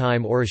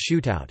overtime or a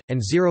shootout,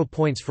 and 0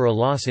 points for a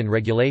loss in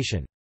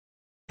regulation.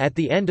 At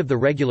the end of the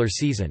regular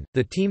season,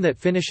 the team that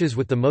finishes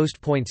with the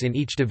most points in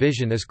each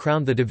division is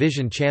crowned the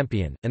division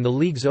champion, and the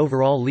league's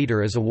overall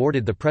leader is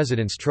awarded the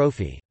President's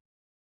Trophy.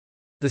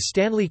 The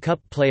Stanley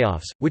Cup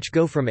playoffs, which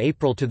go from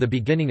April to the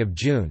beginning of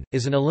June,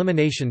 is an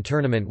elimination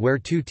tournament where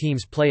 2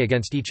 teams play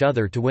against each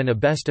other to win a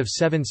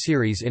best-of-7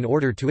 series in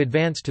order to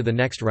advance to the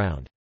next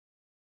round.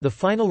 The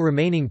final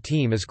remaining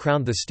team is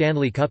crowned the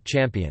Stanley Cup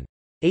champion.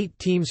 8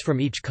 teams from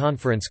each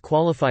conference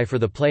qualify for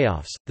the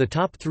playoffs, the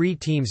top 3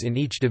 teams in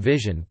each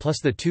division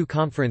plus the 2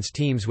 conference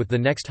teams with the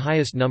next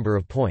highest number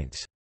of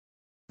points.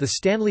 The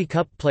Stanley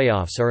Cup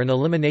playoffs are an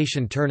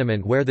elimination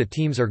tournament where the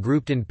teams are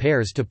grouped in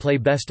pairs to play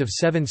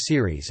best-of-7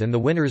 series and the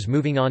winners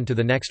moving on to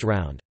the next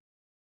round.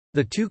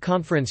 The 2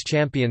 conference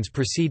champions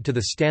proceed to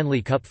the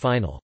Stanley Cup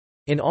final.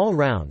 In all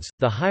rounds,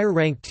 the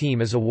higher-ranked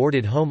team is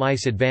awarded home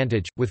ice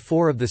advantage, with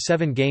 4 of the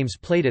 7 games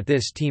played at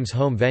this team's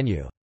home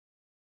venue.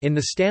 In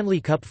the Stanley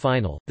Cup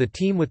final, the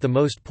team with the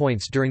most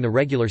points during the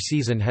regular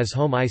season has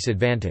home ice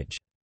advantage.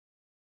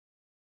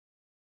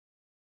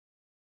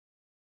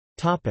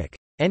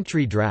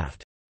 Entry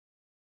draft.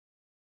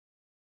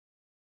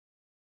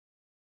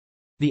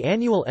 The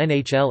annual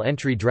NHL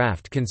entry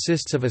draft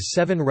consists of a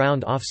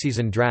 7-round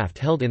offseason draft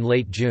held in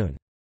late June.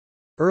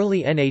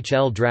 Early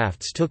NHL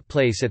drafts took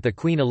place at the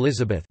Queen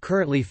Elizabeth,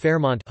 currently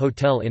Fairmont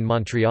Hotel in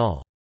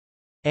Montreal.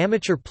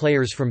 Amateur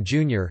players from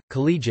junior,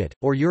 collegiate,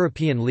 or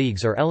European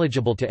leagues are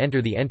eligible to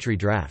enter the entry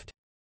draft.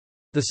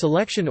 The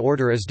selection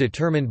order is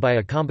determined by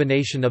a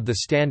combination of the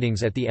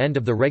standings at the end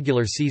of the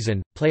regular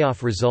season,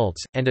 playoff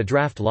results, and a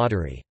draft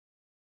lottery.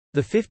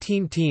 The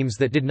 15 teams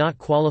that did not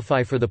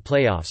qualify for the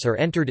playoffs are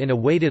entered in a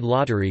weighted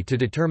lottery to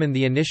determine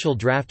the initial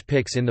draft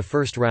picks in the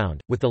first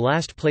round, with the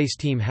last-place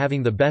team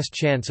having the best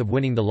chance of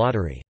winning the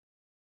lottery.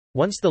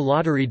 Once the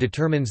lottery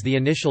determines the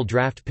initial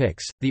draft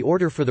picks, the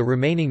order for the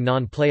remaining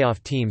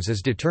non-playoff teams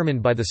is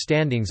determined by the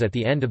standings at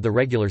the end of the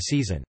regular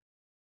season.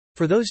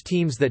 For those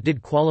teams that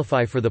did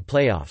qualify for the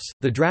playoffs,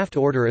 the draft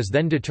order is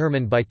then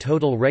determined by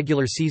total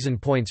regular season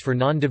points for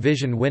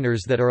non-division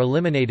winners that are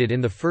eliminated in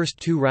the first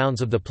 2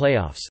 rounds of the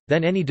playoffs,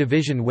 then any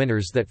division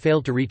winners that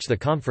failed to reach the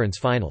conference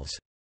finals.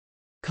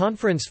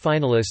 Conference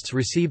finalists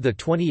receive the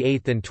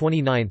 28th and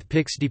 29th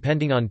picks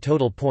depending on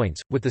total points,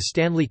 with the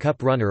Stanley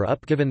Cup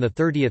runner-up given the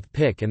 30th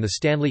pick and the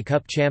Stanley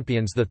Cup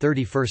champions the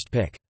 31st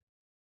pick.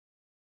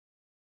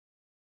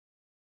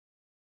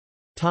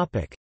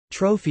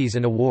 Trophies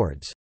and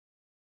awards.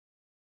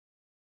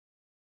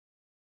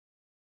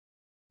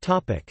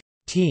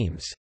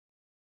 Teams.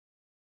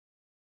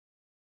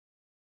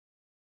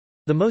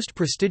 The most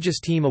prestigious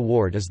team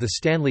award is the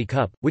Stanley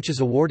Cup, which is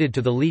awarded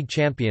to the league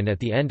champion at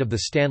the end of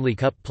the Stanley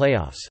Cup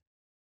playoffs.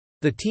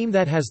 The team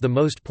that has the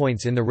most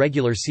points in the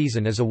regular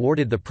season is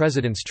awarded the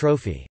President's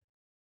Trophy.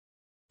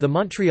 The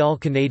Montreal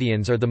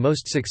Canadiens are the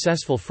most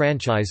successful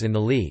franchise in the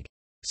league.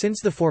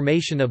 Since the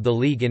formation of the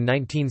league in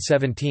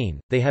 1917,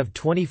 they have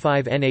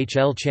 25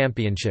 NHL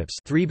championships,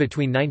 3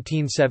 between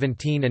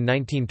 1917 and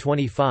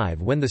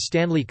 1925 when the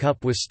Stanley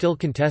Cup was still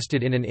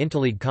contested in an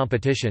interleague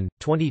competition,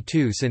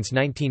 22 since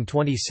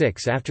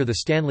 1926 after the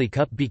Stanley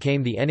Cup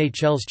became the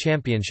NHL's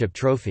championship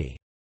trophy.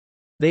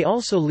 They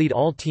also lead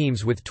all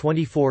teams with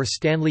 24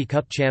 Stanley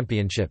Cup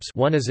championships,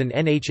 1 as an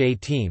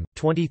NHA team,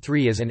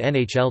 23 as an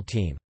NHL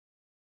team.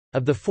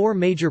 Of the 4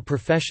 major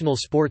professional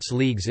sports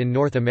leagues in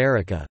North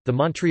America, the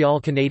Montreal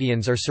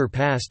Canadiens are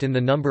surpassed in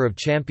the number of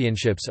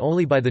championships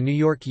only by the New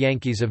York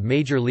Yankees of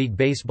Major League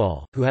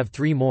Baseball, who have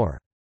 3 more.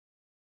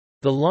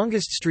 The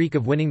longest streak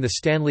of winning the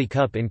Stanley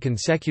Cup in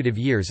consecutive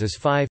years is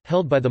 5,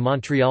 held by the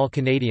Montreal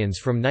Canadiens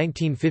from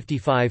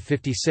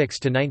 1955–56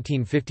 to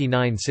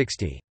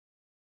 1959–60.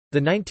 The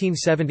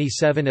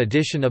 1977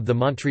 edition of the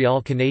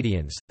Montreal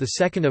Canadiens, the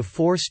second of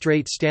 4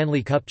 straight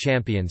Stanley Cup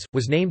champions,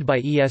 was named by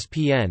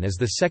ESPN as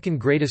the second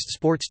greatest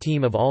sports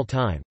team of all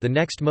time. The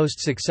next most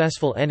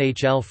successful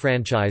NHL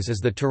franchise is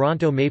the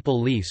Toronto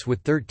Maple Leafs with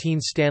 13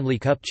 Stanley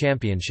Cup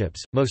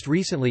championships, most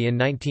recently in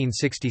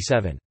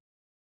 1967.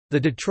 The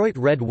Detroit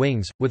Red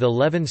Wings, with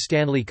 11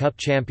 Stanley Cup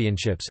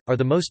championships, are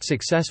the most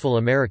successful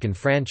American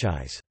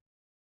franchise.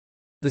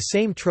 The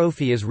same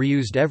trophy is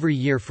reused every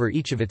year for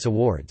each of its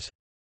awards.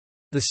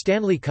 The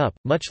Stanley Cup,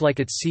 much like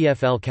its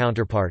CFL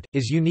counterpart,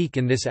 is unique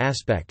in this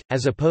aspect,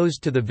 as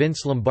opposed to the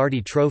Vince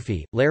Lombardi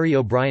Trophy, Larry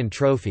O'Brien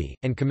Trophy,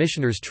 and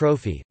Commissioner's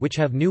Trophy, which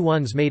have new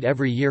ones made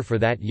every year for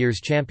that year's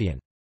champion.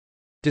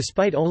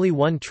 Despite only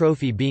one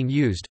trophy being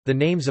used, the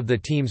names of the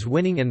teams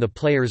winning and the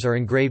players are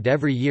engraved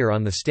every year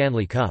on the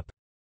Stanley Cup.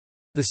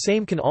 The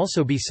same can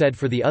also be said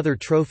for the other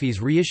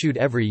trophies reissued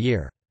every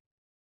year.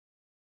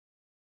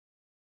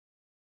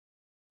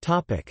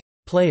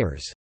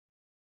 Players.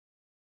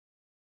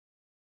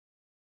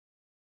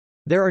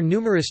 There are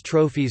numerous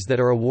trophies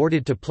that are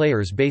awarded to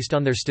players based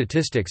on their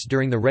statistics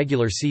during the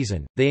regular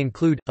season. They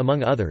include,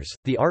 among others,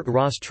 the Art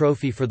Ross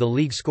Trophy for the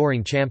league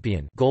scoring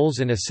champion, goals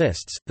and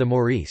assists, the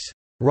Maurice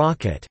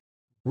Rocket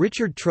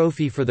Richard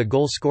Trophy for the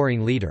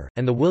goal-scoring leader,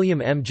 and the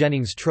William M.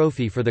 Jennings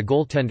Trophy for the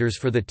goaltenders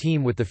for the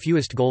team with the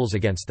fewest goals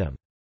against them.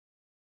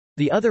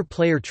 The other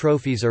player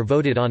trophies are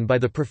voted on by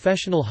the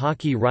Professional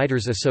Hockey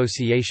Writers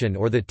Association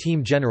or the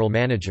team general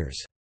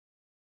managers.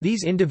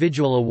 These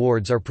individual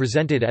awards are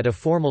presented at a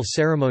formal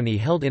ceremony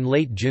held in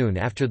late June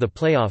after the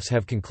playoffs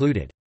have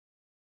concluded.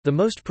 The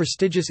most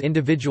prestigious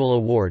individual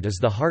award is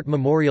the Hart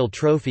Memorial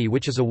Trophy,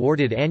 which is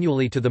awarded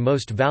annually to the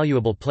most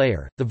valuable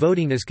player. The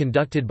voting is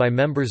conducted by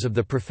members of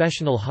the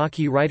Professional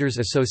Hockey Writers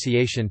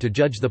Association to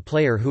judge the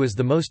player who is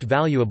the most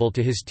valuable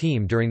to his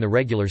team during the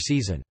regular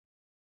season.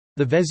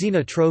 The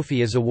Vezina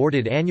Trophy is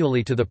awarded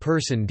annually to the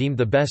person deemed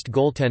the best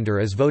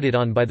goaltender as voted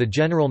on by the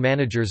general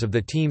managers of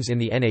the teams in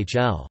the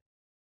NHL.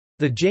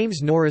 The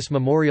James Norris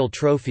Memorial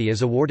Trophy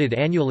is awarded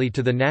annually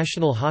to the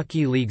National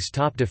Hockey League's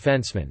top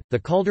defenseman, the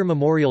Calder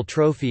Memorial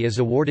Trophy is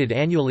awarded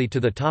annually to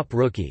the top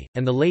rookie,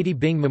 and the Lady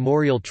Byng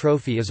Memorial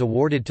Trophy is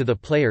awarded to the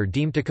player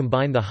deemed to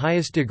combine the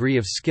highest degree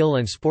of skill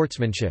and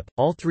sportsmanship.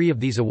 All 3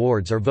 of these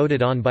awards are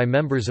voted on by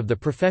members of the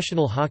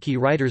Professional Hockey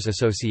Writers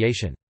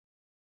Association.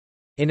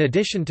 In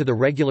addition to the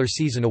regular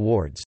season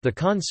awards, the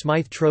Conn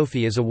Smythe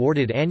Trophy is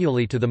awarded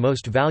annually to the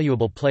most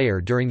valuable player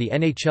during the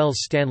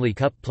NHL's Stanley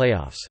Cup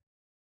playoffs.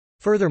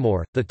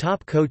 Furthermore, the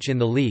top coach in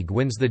the league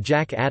wins the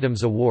Jack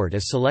Adams Award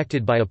as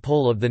selected by a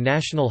poll of the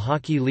National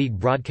Hockey League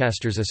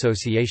Broadcasters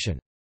Association.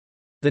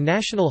 The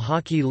National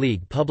Hockey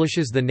League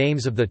publishes the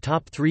names of the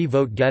top 3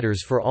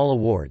 vote-getters for all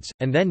awards,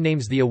 and then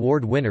names the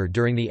award winner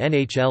during the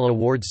NHL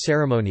awards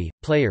ceremony.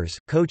 Players,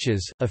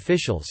 coaches,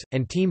 officials,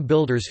 and team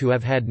builders who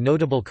have had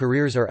notable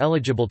careers are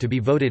eligible to be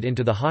voted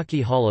into the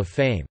Hockey Hall of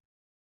Fame.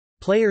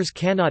 Players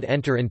cannot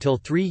enter until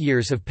 3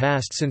 years have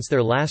passed since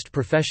their last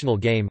professional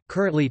game,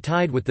 currently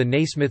tied with the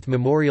Naismith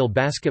Memorial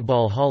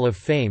Basketball Hall of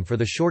Fame for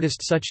the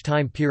shortest such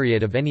time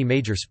period of any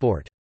major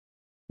sport.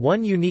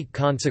 One unique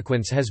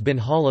consequence has been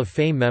Hall of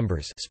Fame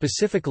members,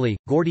 specifically,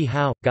 Gordie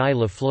Howe, Guy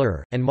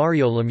Lafleur, and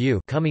Mario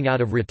Lemieux, coming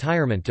out of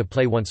retirement to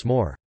play once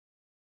more.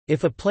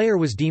 If a player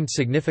was deemed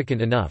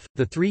significant enough,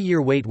 the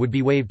 3-year wait would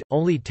be waived.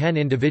 Only 10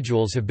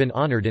 individuals have been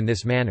honored in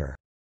this manner.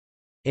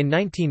 In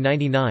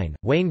 1999,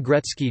 Wayne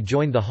Gretzky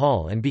joined the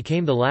Hall and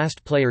became the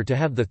last player to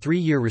have the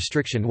 3-year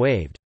restriction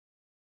waived.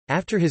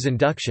 After his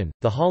induction,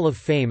 the Hall of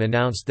Fame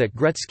announced that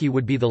Gretzky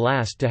would be the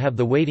last to have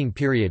the waiting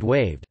period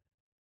waived.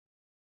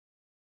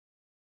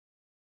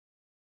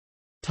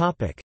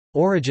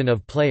 Origin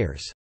of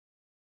players.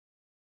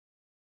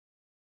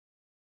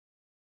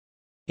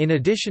 In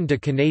addition to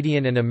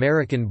Canadian and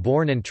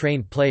American-born and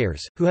trained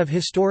players, who have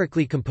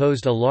historically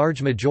composed a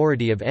large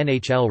majority of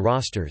NHL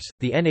rosters,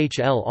 the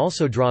NHL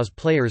also draws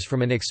players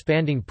from an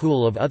expanding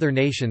pool of other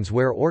nations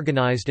where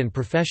organized and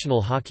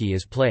professional hockey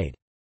is played.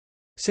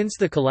 Since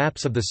the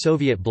collapse of the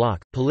Soviet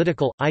bloc,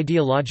 political,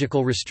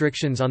 ideological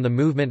restrictions on the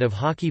movement of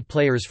hockey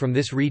players from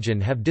this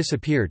region have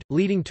disappeared,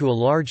 leading to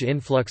a large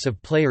influx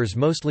of players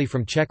mostly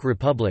from Czech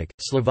Republic,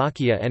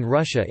 Slovakia and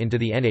Russia into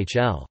the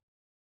NHL.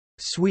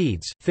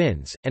 Swedes,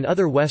 Finns, and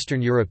other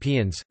Western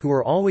Europeans, who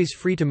were always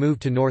free to move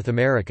to North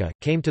America,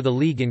 came to the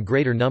league in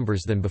greater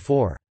numbers than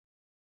before.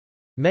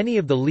 Many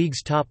of the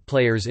league's top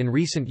players in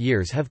recent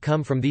years have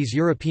come from these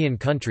European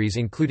countries,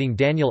 including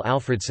Daniel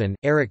Alfredsson,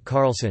 Erik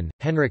Karlsson,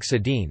 Henrik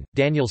Sedin,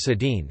 Daniel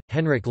Sedin,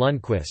 Henrik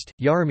Lundqvist,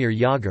 Jaromir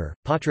Jagr,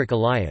 Patrik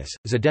Elias,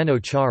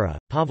 Zdeno Chara,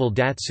 Pavel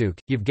Datsuk,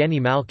 Yevgeny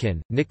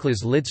Malkin,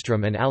 Niklas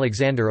Lidström and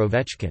Alexander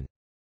Ovechkin.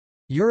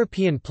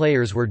 European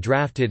players were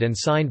drafted and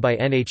signed by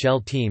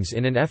NHL teams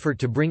in an effort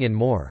to bring in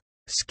more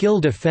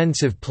skilled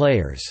offensive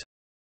players.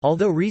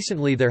 Although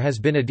recently there has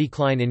been a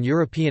decline in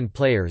European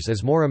players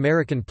as more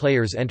American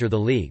players enter the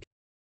league.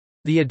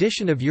 The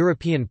addition of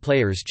European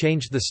players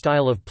changed the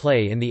style of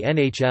play in the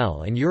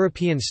NHL, and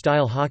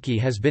European-style hockey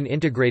has been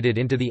integrated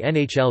into the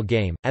NHL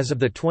game. As of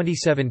the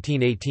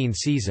 2017-18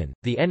 season,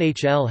 the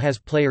NHL has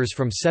players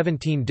from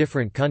 17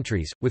 different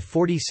countries, with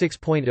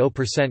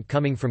 46.0%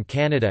 coming from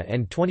Canada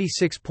and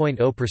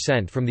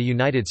 26.0% from the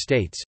United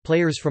States.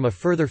 Players from a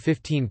further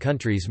 15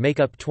 countries make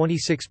up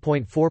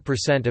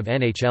 26.4% of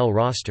NHL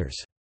rosters.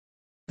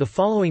 The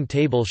following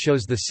table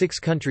shows the 6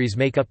 countries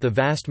make up the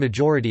vast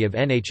majority of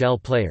NHL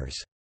players.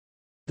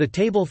 The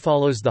table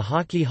follows the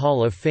Hockey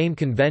Hall of Fame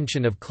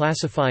convention of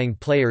classifying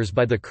players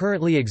by the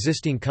currently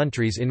existing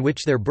countries in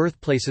which their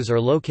birthplaces are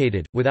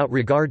located, without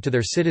regard to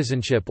their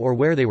citizenship or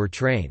where they were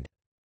trained.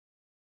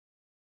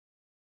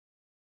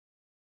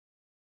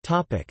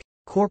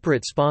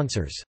 Corporate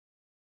sponsors.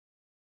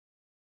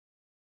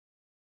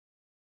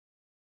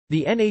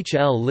 The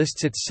NHL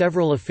lists its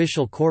several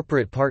official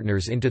corporate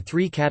partners into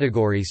 3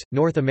 categories: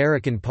 North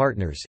American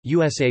partners,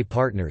 USA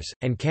partners,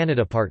 and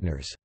Canada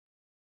partners.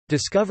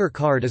 Discover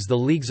Card is the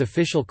league's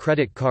official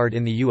credit card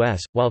in the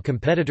U.S., while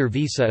competitor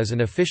Visa is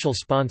an official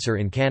sponsor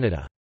in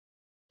Canada.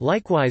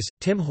 Likewise,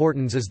 Tim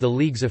Hortons is the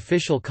league's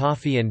official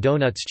coffee and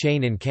donuts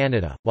chain in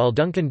Canada, while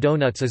Dunkin'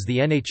 Donuts is the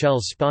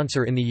NHL's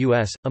sponsor in the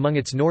U.S. Among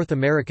its North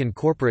American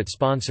corporate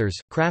sponsors,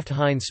 Kraft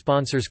Heinz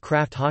sponsors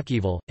Kraft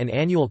Hockeyville, an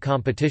annual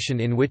competition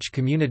in which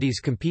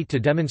communities compete to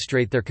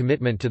demonstrate their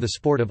commitment to the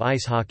sport of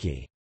ice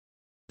hockey.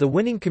 The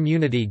winning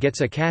community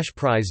gets a cash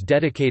prize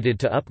dedicated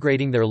to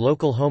upgrading their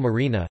local home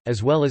arena,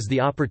 as well as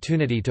the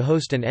opportunity to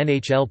host an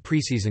NHL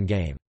preseason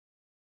game.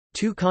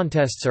 2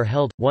 contests are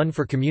held, one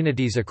for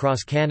communities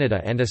across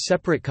Canada and a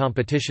separate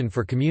competition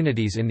for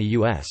communities in the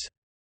U.S.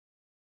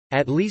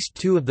 At least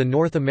 2 of the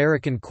North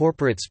American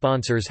corporate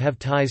sponsors have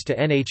ties to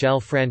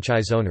NHL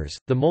franchise owners.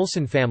 The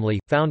Molson family,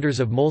 founders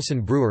of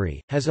Molson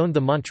Brewery, has owned the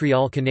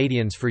Montreal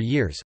Canadiens for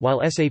years,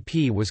 while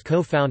SAP was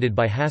co-founded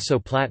by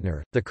Hasso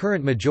Plattner, the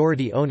current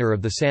majority owner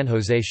of the San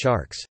Jose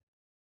Sharks.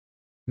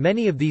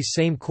 Many of these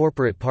same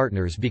corporate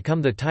partners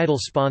become the title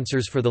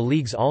sponsors for the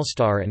league's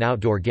All-Star and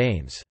outdoor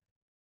games.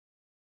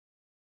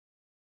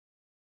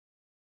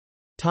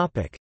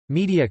 Topic: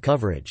 Media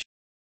coverage.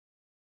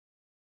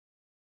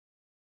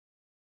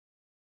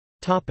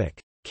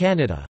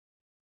 Canada.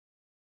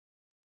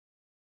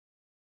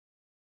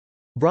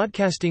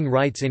 Broadcasting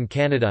rights in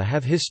Canada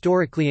have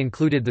historically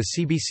included the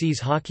CBC's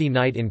Hockey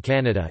Night in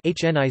Canada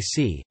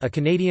 (HNIC), a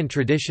Canadian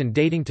tradition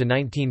dating to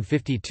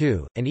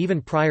 1952, and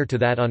even prior to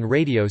that on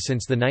radio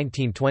since the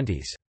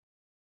 1920s.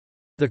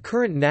 The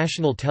current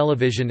national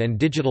television and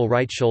digital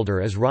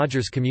rightsholder is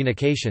Rogers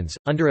Communications,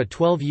 under a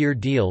 12-year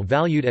deal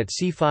valued at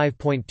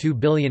 $5.2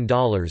 billion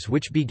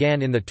which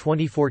began in the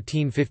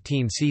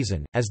 2014-15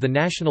 season, as the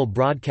national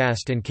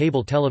broadcast and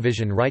cable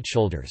television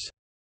rightsholders.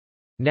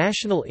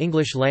 National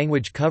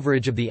English-language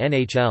coverage of the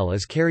NHL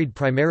is carried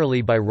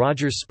primarily by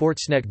Rogers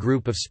Sportsnet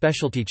group of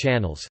specialty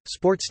channels.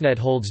 Sportsnet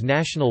holds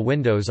national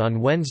windows on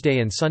Wednesday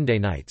and Sunday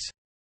nights.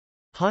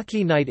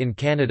 Hockey Night in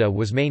Canada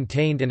was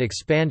maintained and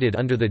expanded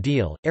under the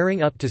deal,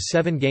 airing up to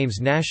 7 games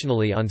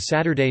nationally on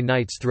Saturday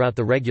nights throughout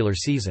the regular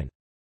season.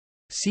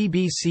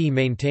 CBC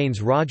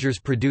maintains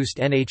Rogers-produced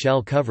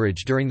NHL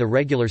coverage during the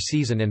regular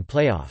season and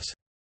playoffs.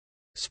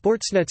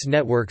 Sportsnet's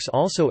networks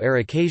also air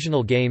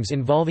occasional games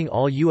involving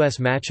all U.S.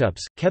 matchups.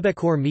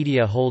 Quebecor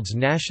Media holds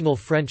national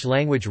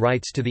French-language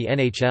rights to the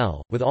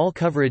NHL, with all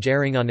coverage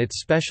airing on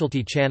its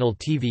specialty channel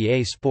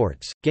TVA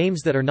Sports.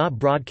 Games that are not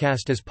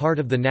broadcast as part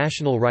of the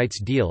national rights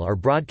deal are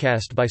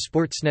broadcast by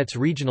Sportsnet's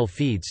regional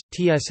feeds,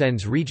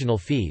 TSN's regional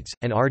feeds,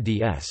 and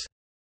RDS.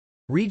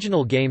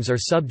 Regional games are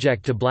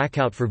subject to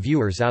blackout for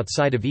viewers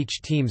outside of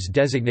each team's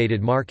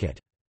designated market.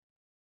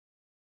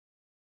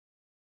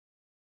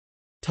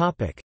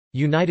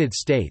 United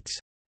States.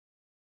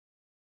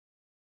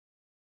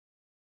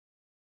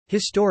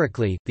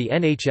 Historically, the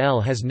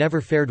NHL has never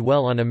fared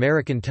well on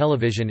American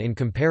television in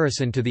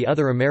comparison to the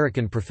other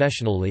American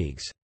professional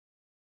leagues.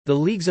 The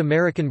league's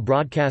American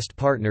broadcast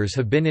partners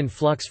have been in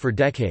flux for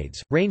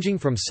decades, ranging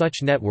from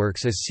such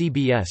networks as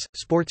CBS,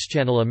 Sports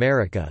Channel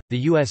America, the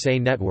USA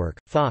Network,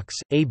 Fox,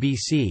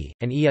 ABC,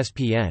 and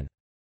ESPN.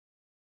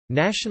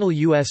 National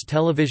U.S.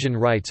 television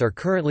rights are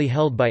currently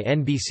held by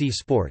NBC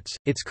Sports.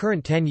 Its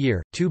current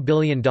 10-year, $2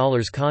 billion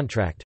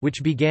contract,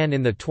 which began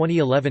in the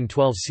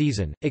 2011-12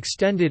 season,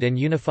 extended and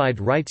unified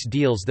rights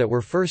deals that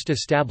were first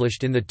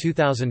established in the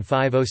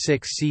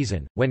 2005-06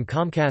 season, when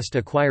Comcast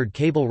acquired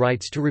cable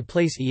rights to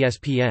replace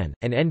ESPN,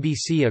 and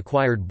NBC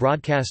acquired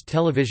broadcast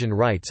television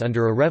rights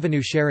under a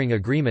revenue-sharing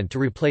agreement to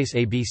replace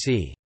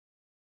ABC.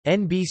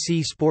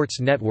 NBC Sports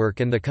Network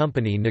and the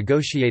company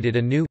negotiated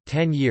a new,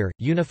 10-year,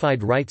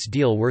 unified rights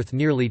deal worth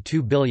nearly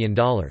 $2 billion.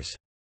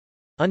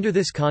 Under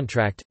this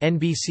contract,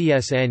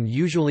 NBCSN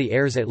usually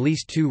airs at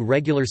least 2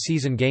 regular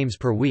season games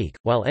per week,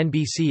 while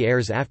NBC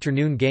airs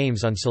afternoon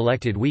games on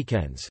selected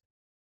weekends.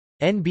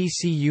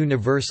 NBC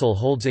Universal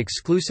holds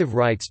exclusive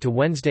rights to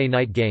Wednesday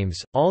night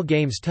games, all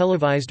games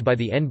televised by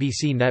the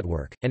NBC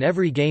network, and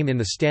every game in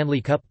the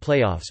Stanley Cup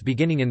playoffs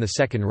beginning in the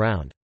second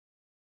round.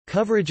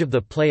 Coverage of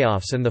the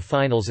playoffs and the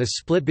finals is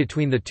split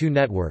between the two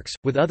networks,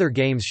 with other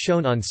games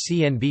shown on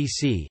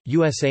CNBC,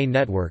 USA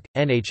Network,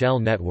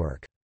 NHL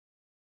Network.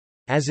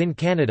 As in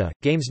Canada,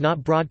 games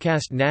not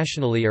broadcast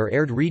nationally are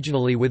aired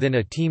regionally within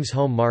a team's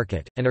home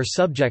market, and are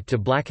subject to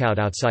blackout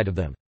outside of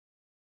them.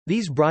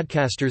 These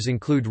broadcasters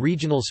include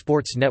regional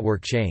sports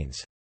network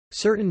chains.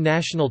 Certain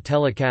national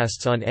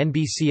telecasts on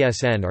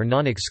NBCSN are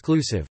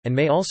non-exclusive, and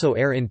may also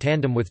air in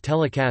tandem with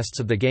telecasts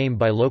of the game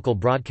by local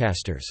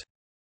broadcasters.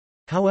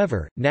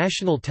 However,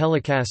 national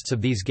telecasts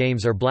of these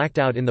games are blacked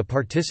out in the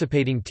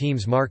participating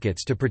teams'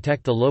 markets to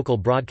protect the local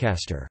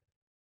broadcaster.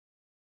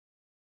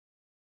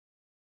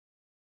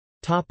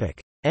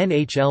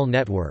 NHL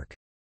Network.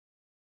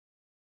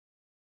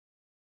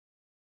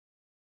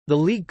 The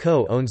league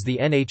co-owns the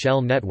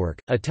NHL Network,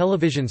 a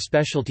television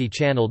specialty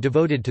channel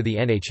devoted to the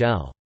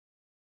NHL.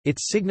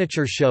 Its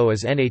signature show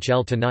is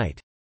NHL Tonight.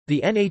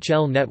 The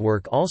NHL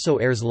Network also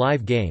airs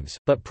live games,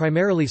 but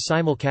primarily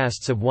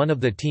simulcasts of one of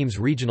the team's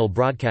regional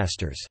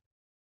broadcasters.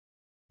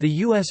 The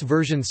U.S.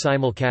 version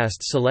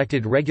simulcasts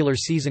selected regular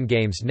season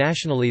games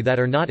nationally that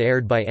are not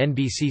aired by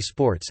NBC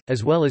Sports,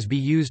 as well as be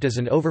used as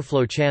an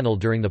overflow channel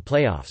during the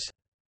playoffs.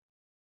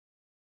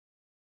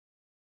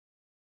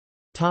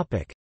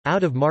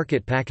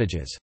 Out-of-market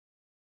packages.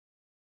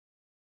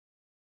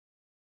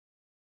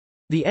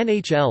 The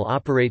NHL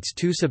operates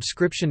 2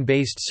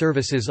 subscription-based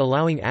services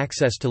allowing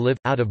access to live,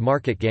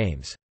 out-of-market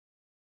games.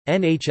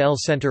 NHL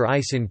Center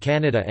Ice in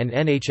Canada and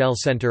NHL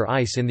Center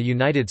Ice in the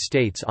United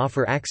States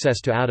offer access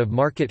to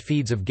out-of-market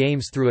feeds of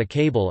games through a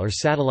cable or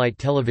satellite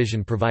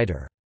television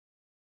provider.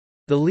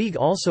 The league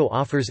also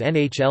offers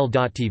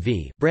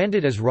NHL.TV,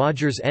 branded as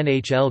Rogers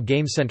NHL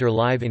GameCenter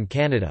Live in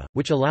Canada,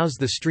 which allows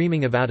the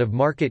streaming of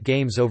out-of-market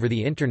games over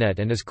the Internet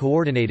and is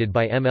coordinated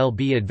by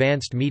MLB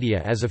Advanced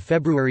Media as of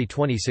February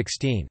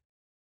 2016.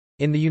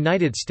 In the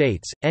United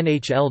States,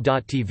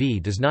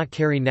 NHL.TV does not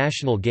carry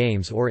national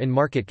games or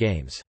in-market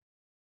games.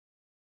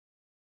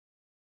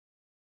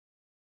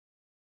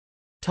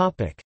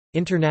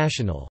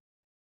 International.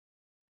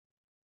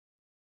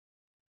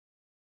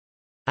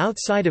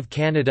 Outside of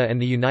Canada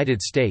and the United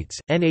States,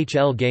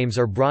 NHL games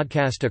are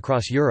broadcast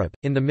across Europe,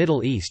 in the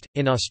Middle East,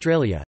 in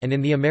Australia, and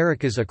in the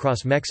Americas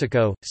across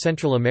Mexico,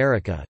 Central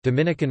America,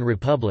 Dominican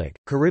Republic,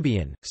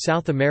 Caribbean,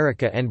 South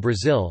America and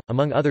Brazil,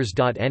 among others.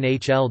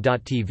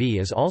 NHL.TV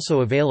is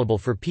also available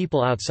for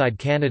people outside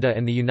Canada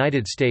and the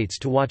United States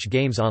to watch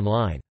games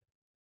online.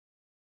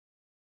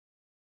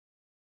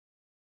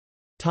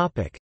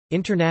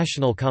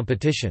 International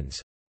competitions.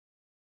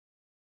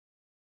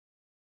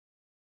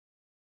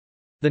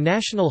 The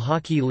National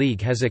Hockey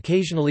League has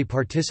occasionally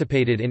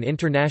participated in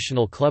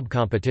international club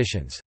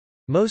competitions.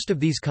 Most of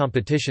these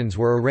competitions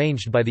were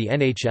arranged by the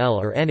NHL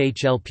or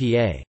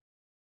NHLPA.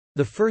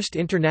 The first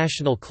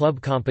international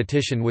club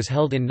competition was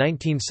held in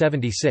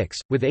 1976,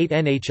 with 8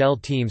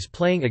 NHL teams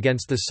playing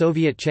against the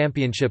Soviet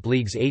Championship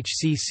League's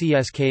HC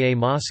CSKA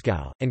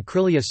Moscow, and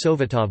Krylia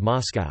Sovetov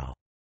Moscow.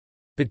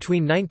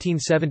 Between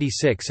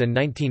 1976 and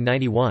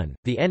 1991,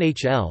 the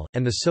NHL,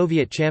 and the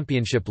Soviet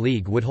Championship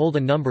League would hold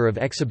a number of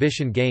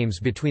exhibition games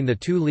between the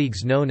two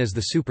leagues known as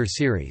the Super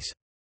Series.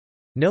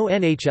 No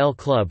NHL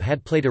club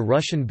had played a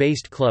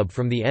Russian-based club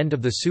from the end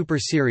of the Super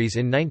Series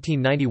in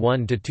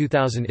 1991 to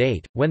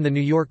 2008, when the New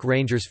York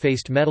Rangers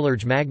faced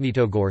Metallurg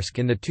Magnitogorsk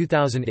in the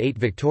 2008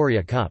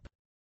 Victoria Cup.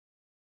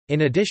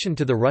 In addition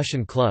to the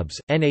Russian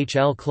clubs,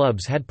 NHL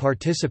clubs had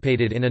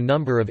participated in a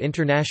number of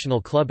international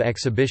club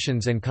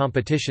exhibitions and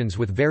competitions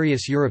with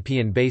various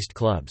European-based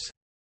clubs.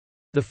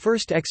 The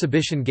first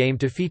exhibition game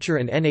to feature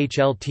an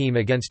NHL team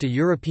against a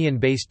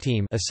European-based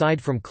team aside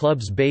from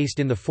clubs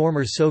based in the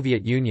former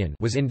Soviet Union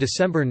was in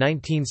December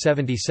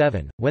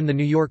 1977, when the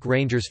New York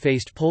Rangers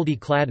faced Poldi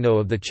Kladno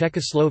of the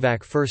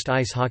Czechoslovak First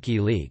Ice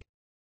Hockey League.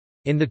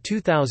 In the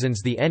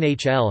 2000s the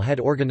NHL had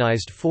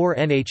organized 4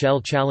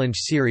 NHL Challenge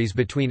Series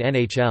between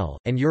NHL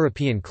and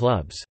European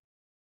clubs.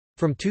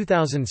 From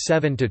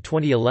 2007 to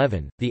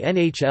 2011, the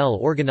NHL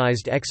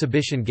organized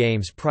exhibition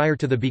games prior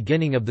to the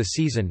beginning of the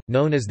season,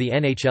 known as the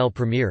NHL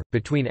Premier,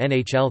 between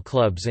NHL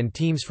clubs and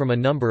teams from a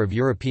number of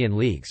European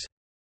leagues.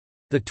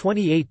 The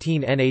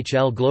 2018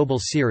 NHL Global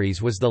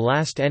Series was the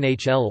last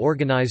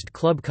NHL-organized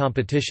club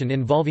competition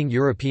involving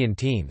European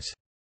teams.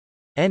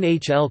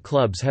 NHL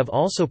clubs have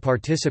also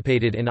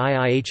participated in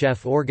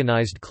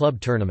IIHF-organized club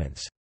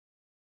tournaments.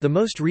 The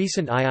most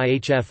recent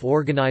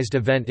IIHF-organized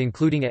event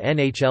including a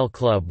NHL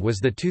club was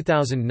the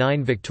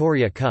 2009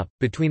 Victoria Cup,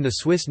 between the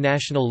Swiss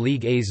National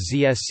League A's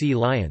ZSC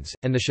Lions,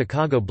 and the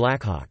Chicago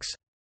Blackhawks.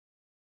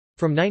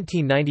 From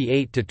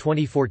 1998 to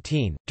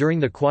 2014, during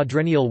the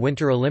quadrennial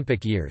Winter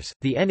Olympic years,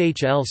 the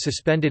NHL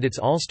suspended its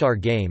All-Star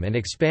Game and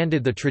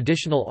expanded the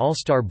traditional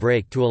All-Star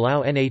break to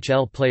allow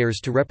NHL players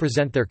to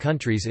represent their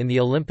countries in the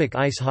Olympic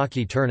Ice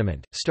Hockey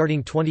Tournament.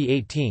 Starting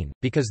 2018,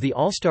 because the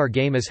All-Star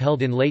Game is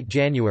held in late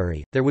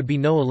January, there would be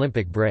no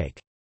Olympic break.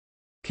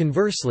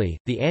 Conversely,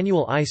 the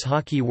annual Ice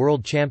Hockey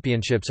World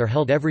Championships are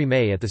held every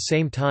May at the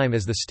same time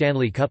as the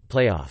Stanley Cup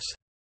playoffs.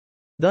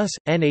 Thus,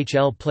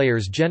 NHL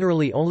players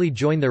generally only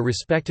join their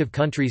respective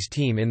country's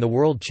team in the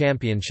World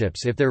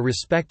Championships if their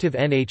respective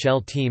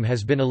NHL team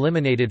has been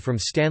eliminated from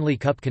Stanley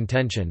Cup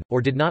contention, or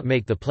did not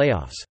make the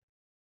playoffs.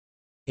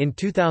 In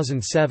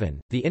 2007,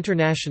 the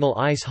International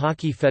Ice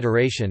Hockey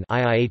Federation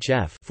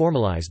 (IIHF)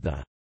 formalized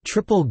the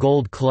Triple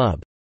Gold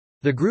Club,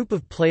 the group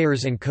of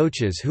players and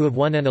coaches who have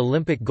won an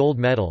Olympic gold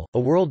medal, a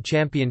World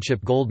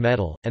Championship gold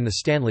medal, and the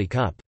Stanley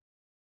Cup.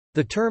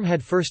 The term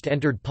had first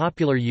entered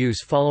popular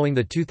use following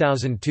the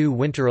 2002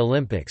 Winter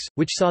Olympics,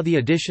 which saw the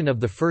addition of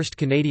the first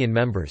Canadian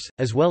members,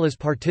 as well as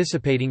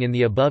participating in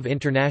the above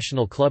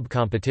international club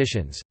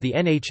competitions. The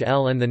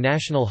NHL and the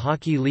National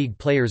Hockey League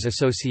Players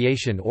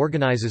Association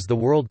organizes the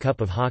World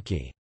Cup of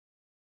Hockey.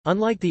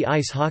 Unlike the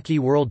Ice Hockey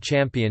World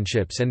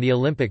Championships and the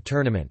Olympic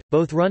Tournament,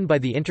 both run by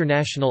the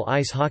International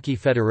Ice Hockey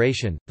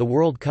Federation, the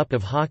World Cup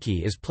of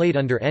Hockey is played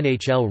under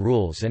NHL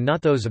rules and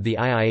not those of the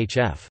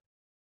IIHF.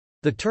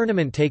 The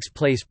tournament takes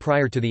place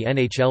prior to the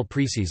NHL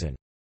preseason.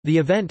 The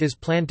event is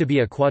planned to be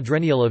a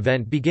quadrennial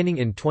event beginning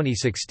in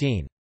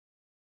 2016.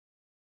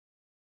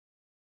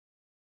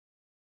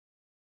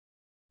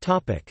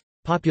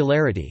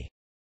 Popularity.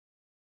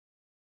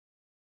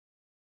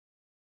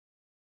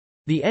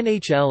 The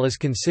NHL is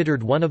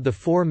considered one of the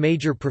 4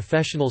 major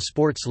professional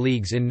sports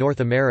leagues in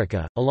North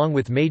America, along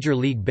with Major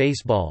League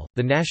Baseball,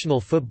 the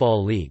National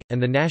Football League, and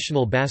the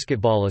National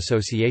Basketball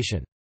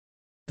Association.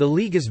 The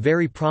league is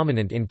very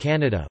prominent in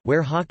Canada,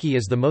 where hockey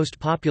is the most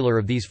popular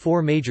of these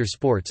 4 major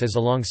sports as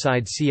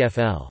alongside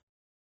CFL.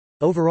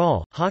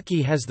 Overall,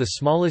 hockey has the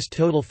smallest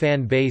total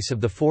fan base of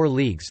the 4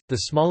 leagues,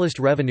 the smallest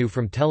revenue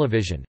from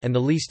television, and the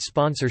least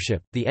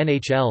sponsorship. The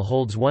NHL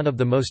holds one of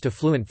the most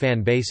affluent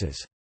fan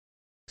bases.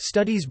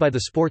 Studies by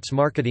the Sports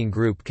Marketing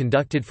Group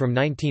conducted from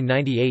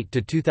 1998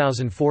 to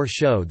 2004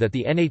 show that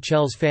the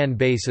NHL's fan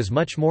base is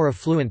much more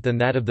affluent than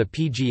that of the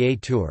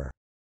PGA Tour.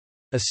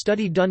 A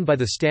study done by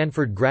the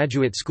Stanford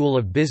Graduate School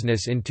of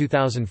Business in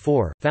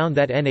 2004, found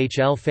that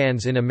NHL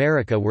fans in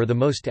America were the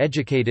most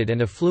educated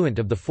and affluent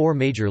of the 4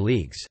 major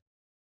leagues.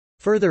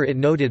 Further, it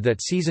noted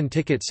that season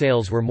ticket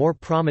sales were more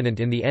prominent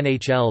in the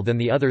NHL than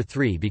the other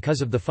 3 because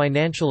of the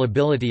financial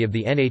ability of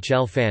the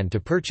NHL fan to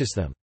purchase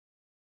them.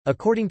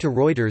 According to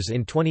Reuters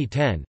in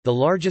 2010, the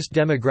largest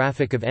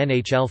demographic of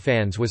NHL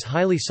fans was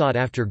highly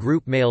sought-after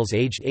group males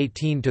aged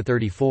 18 to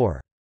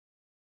 34.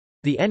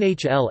 The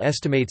NHL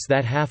estimates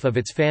that half of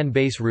its fan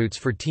base roots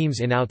for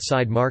teams in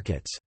outside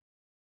markets.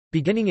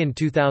 Beginning in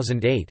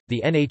 2008,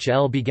 the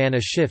NHL began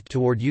a shift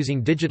toward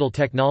using digital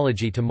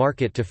technology to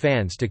market to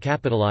fans to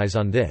capitalize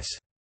on this.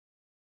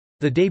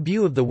 The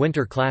debut of the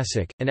Winter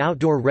Classic, an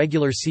outdoor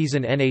regular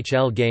season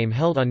NHL game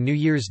held on New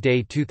Year's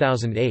Day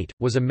 2008,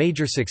 was a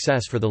major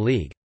success for the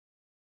league.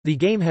 The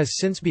game has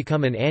since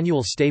become an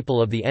annual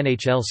staple of the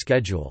NHL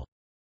schedule.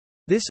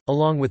 This,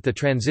 along with the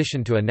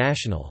transition to a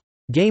national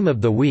Game of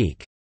the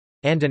Week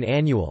and an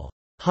annual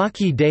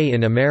Hockey Day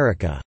in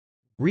America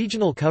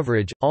regional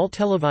coverage, all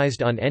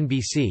televised on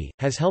NBC,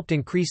 has helped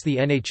increase the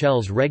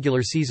NHL's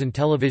regular season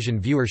television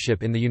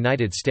viewership in the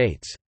United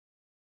States.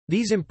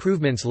 These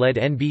improvements led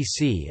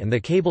NBC and the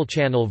cable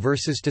channel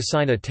Versus to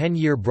sign a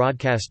 10-year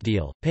broadcast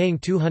deal, paying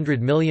 $200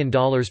 million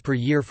per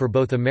year for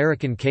both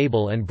American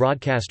cable and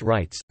broadcast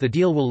rights. The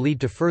deal will lead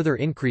to further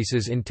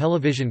increases in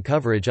television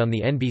coverage on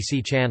the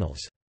NBC channels.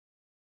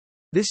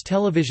 This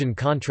television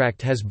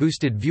contract has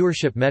boosted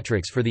viewership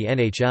metrics for the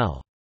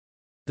NHL.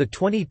 The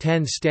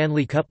 2010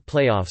 Stanley Cup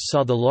playoffs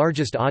saw the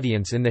largest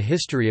audience in the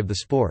history of the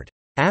sport.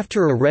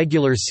 After a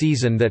regular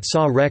season that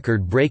saw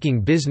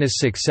record-breaking business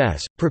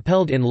success,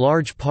 propelled in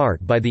large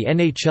part by the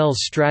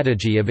NHL's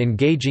strategy of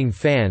engaging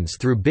fans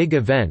through big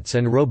events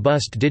and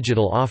robust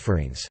digital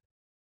offerings.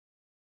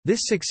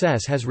 This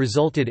success has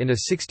resulted in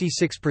a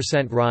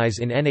 66% rise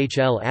in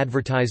NHL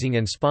advertising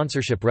and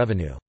sponsorship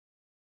revenue.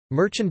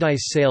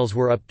 Merchandise sales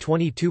were up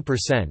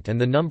 22% and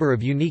the number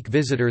of unique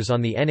visitors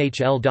on the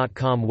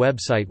NHL.com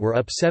website were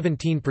up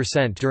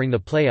 17% during the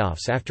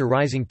playoffs after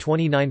rising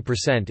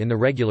 29% in the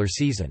regular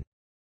season.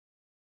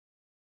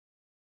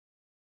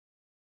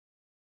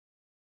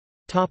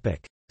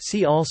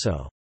 See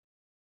also: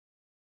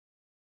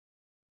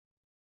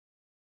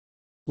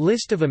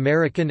 List of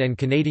American and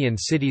Canadian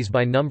cities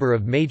by number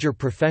of major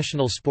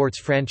professional sports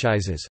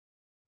franchises.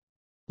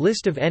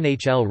 List of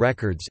NHL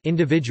records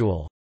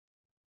individual.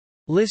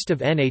 List of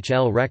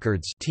NHL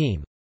records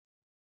team.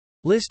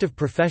 List of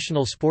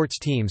professional sports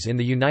teams in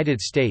the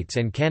United States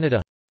and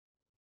Canada.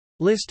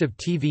 List of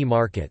TV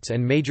markets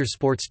and major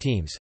sports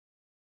teams.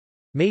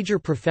 Major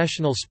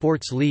professional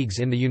sports leagues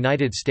in the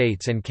United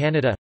States and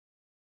Canada.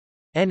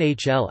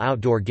 NHL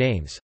outdoor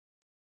games.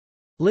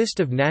 List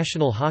of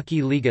National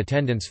Hockey League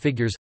attendance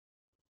figures.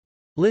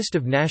 List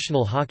of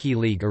National Hockey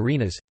League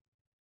arenas.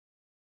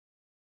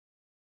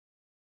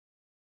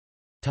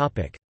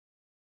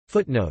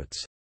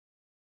 Footnotes.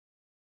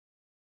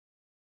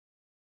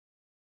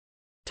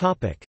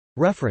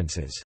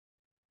 References.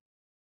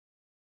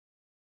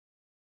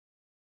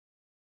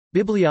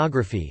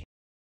 Bibliography.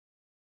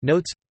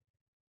 Notes.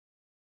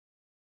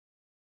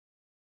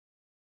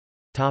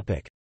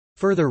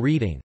 Further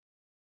reading.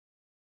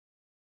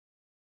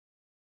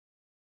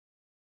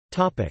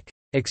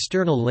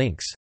 External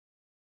links.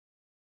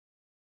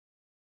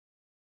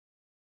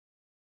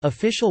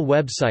 Official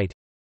website.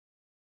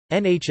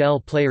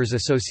 NHL Players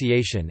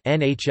Association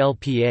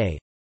 (NHLPA),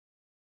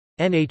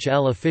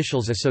 NHL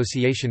Officials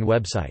Association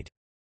website.